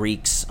 the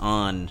Greeks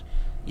on,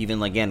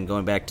 even again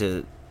going back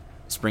to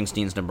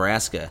Springsteen's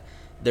Nebraska,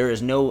 there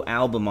is no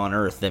album on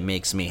earth that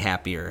makes me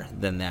happier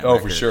than that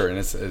record. For sure, and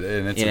it's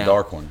a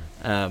dark one.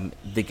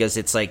 Because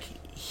it's like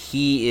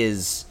he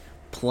is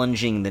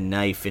plunging the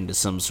knife into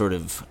some sort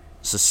of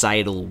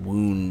societal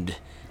wound.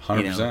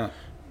 100%.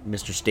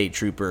 Mr. State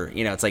Trooper.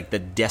 You know, it's like the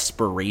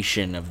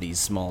desperation of these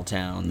small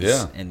towns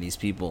and these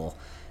people.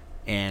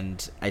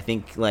 And I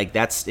think like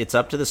it's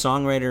up to the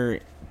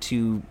songwriter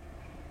to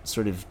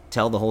sort of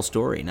tell the whole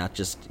story, not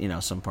just, you know,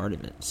 some part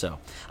of it. So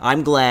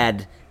I'm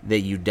glad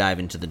that you dive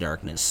into the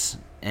darkness,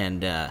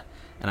 and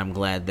I'm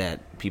glad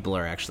that people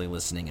are actually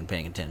listening and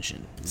paying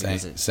attention.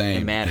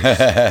 Same. It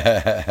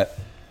matters.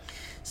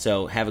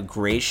 So have a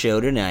great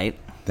show tonight.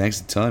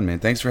 Thanks a ton, man.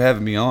 Thanks for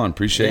having me on.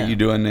 Appreciate you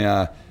doing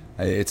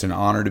it's an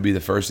honor to be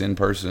the first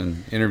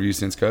in-person interview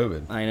since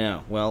COVID. I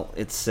know. Well,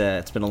 it's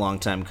been a long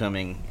time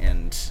coming,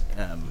 and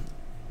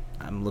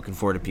I'm looking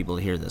forward to people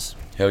to hear this.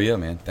 Hell yeah,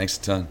 man. Thanks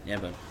a ton. Yeah,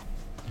 bud.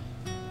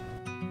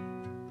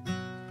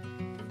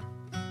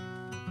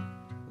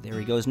 There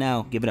he goes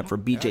now. Give it up for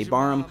BJ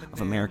Barham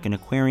of American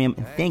Aquarium,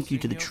 and thank you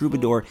to the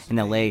Troubadour in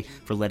LA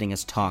for letting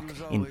us talk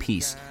in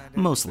peace.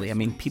 Mostly, I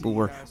mean, people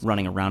were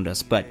running around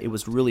us, but it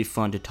was really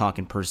fun to talk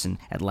in person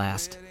at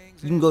last.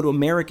 You can go to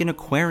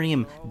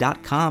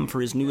AmericanAquarium.com for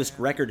his newest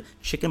record,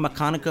 Chicken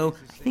Maconico.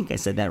 I think I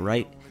said that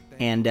right.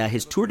 And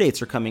his tour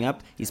dates are coming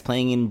up. He's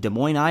playing in Des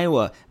Moines,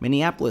 Iowa,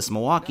 Minneapolis,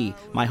 Milwaukee,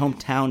 my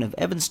hometown of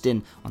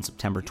Evanston on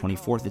September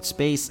 24th at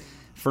Space,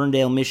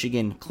 Ferndale,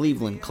 Michigan,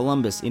 Cleveland,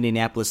 Columbus,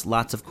 Indianapolis.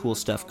 Lots of cool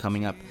stuff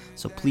coming up,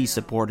 so please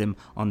support him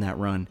on that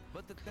run.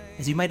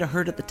 As you might have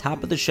heard at the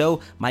top of the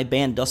show, my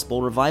band Dust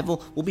Bowl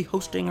Revival will be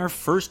hosting our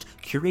first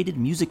curated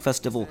music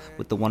festival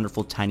with the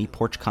wonderful Tiny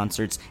Porch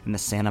Concerts and the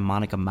Santa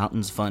Monica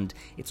Mountains Fund.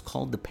 It's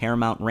called the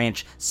Paramount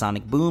Ranch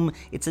Sonic Boom.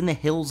 It's in the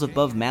hills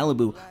above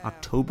Malibu,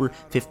 October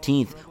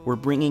 15th. We're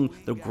bringing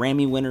the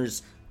Grammy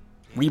winners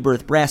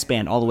Rebirth Brass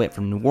Band all the way up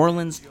from New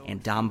Orleans,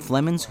 and Dom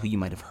Flemons, who you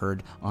might have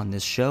heard on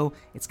this show.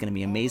 It's going to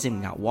be amazing.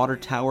 We got Water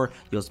Tower,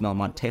 Yosmel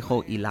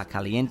Montejo y La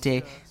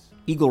Caliente,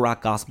 Eagle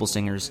Rock Gospel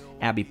Singers,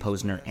 Abby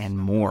Posner, and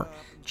more.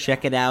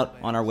 Check it out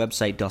on our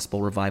website,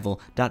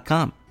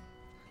 dustbowlrevival.com.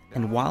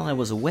 And while I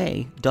was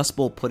away, Dust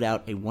Bowl put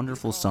out a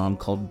wonderful song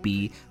called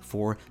B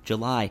for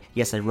July.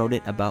 Yes, I wrote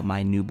it about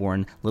my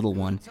newborn little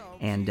one,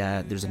 and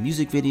there's a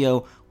music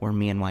video where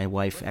me and my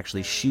wife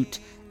actually shoot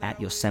at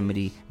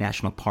Yosemite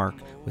National Park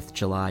with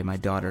July, my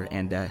daughter,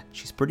 and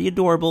she's pretty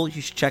adorable.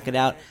 You should check it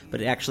out,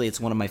 but actually it's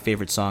one of my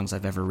favorite songs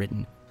I've ever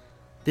written.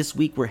 This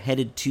week we're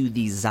headed to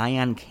the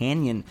Zion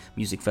Canyon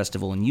Music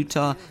Festival in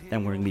Utah.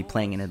 Then we're going to be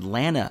playing in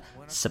Atlanta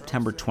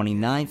September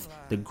 29th,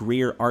 the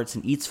Greer Arts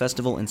and Eats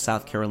Festival in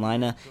South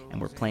Carolina,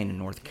 and we're playing in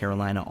North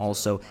Carolina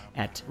also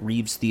at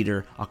Reeves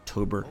Theater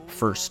October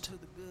 1st.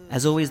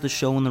 As always, the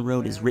show on the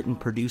road is written,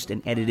 produced,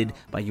 and edited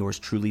by yours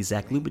truly,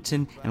 Zach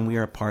Lupetin, and we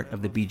are a part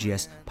of the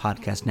BGS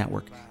Podcast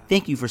Network.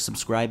 Thank you for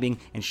subscribing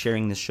and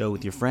sharing this show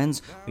with your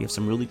friends. We have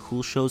some really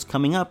cool shows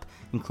coming up,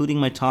 including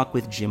my talk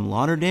with Jim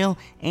Lauderdale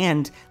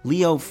and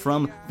Leo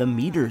from The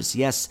Meters.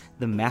 Yes,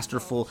 the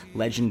masterful,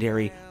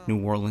 legendary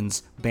New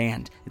Orleans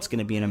band. It's going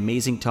to be an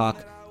amazing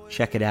talk.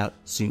 Check it out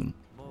soon.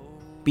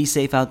 Be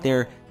safe out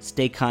there,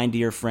 stay kind to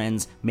your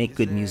friends, make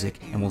good music,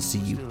 and we'll see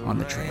you on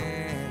the trail.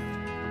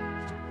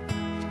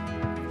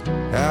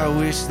 I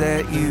wish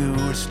that you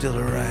were still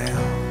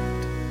around.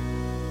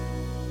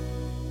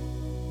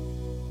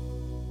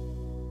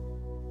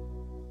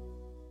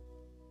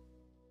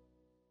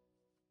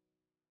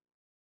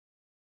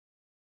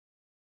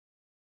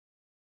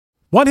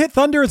 One Hit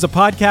Thunder is a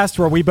podcast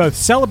where we both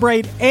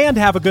celebrate and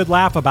have a good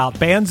laugh about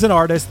bands and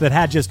artists that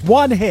had just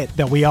one hit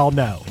that we all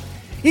know.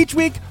 Each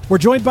week, we're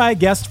joined by a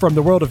guest from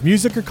the world of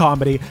music or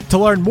comedy to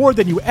learn more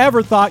than you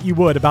ever thought you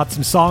would about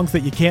some songs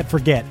that you can't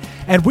forget.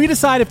 And we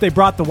decide if they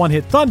brought the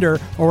one-hit thunder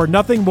or were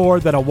nothing more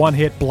than a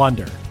one-hit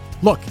blunder.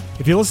 Look,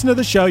 if you listen to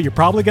the show, you're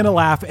probably going to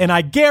laugh, and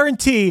I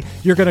guarantee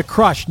you're going to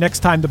crush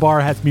next time the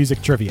bar has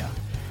music trivia.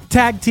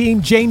 Tag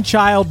Team, Jane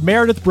Child,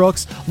 Meredith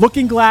Brooks,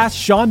 Looking Glass,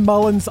 Sean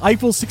Mullins,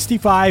 Eiffel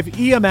 65,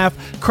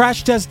 EMF,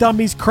 Crash Test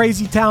Dummies,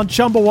 Crazy Town,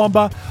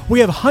 Chumbawamba.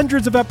 We have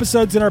hundreds of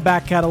episodes in our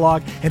back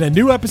catalog and a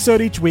new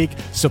episode each week,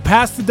 so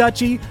pass the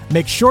Dutchie,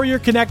 make sure you're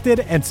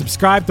connected, and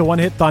subscribe to One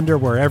Hit Thunder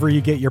wherever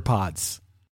you get your pods.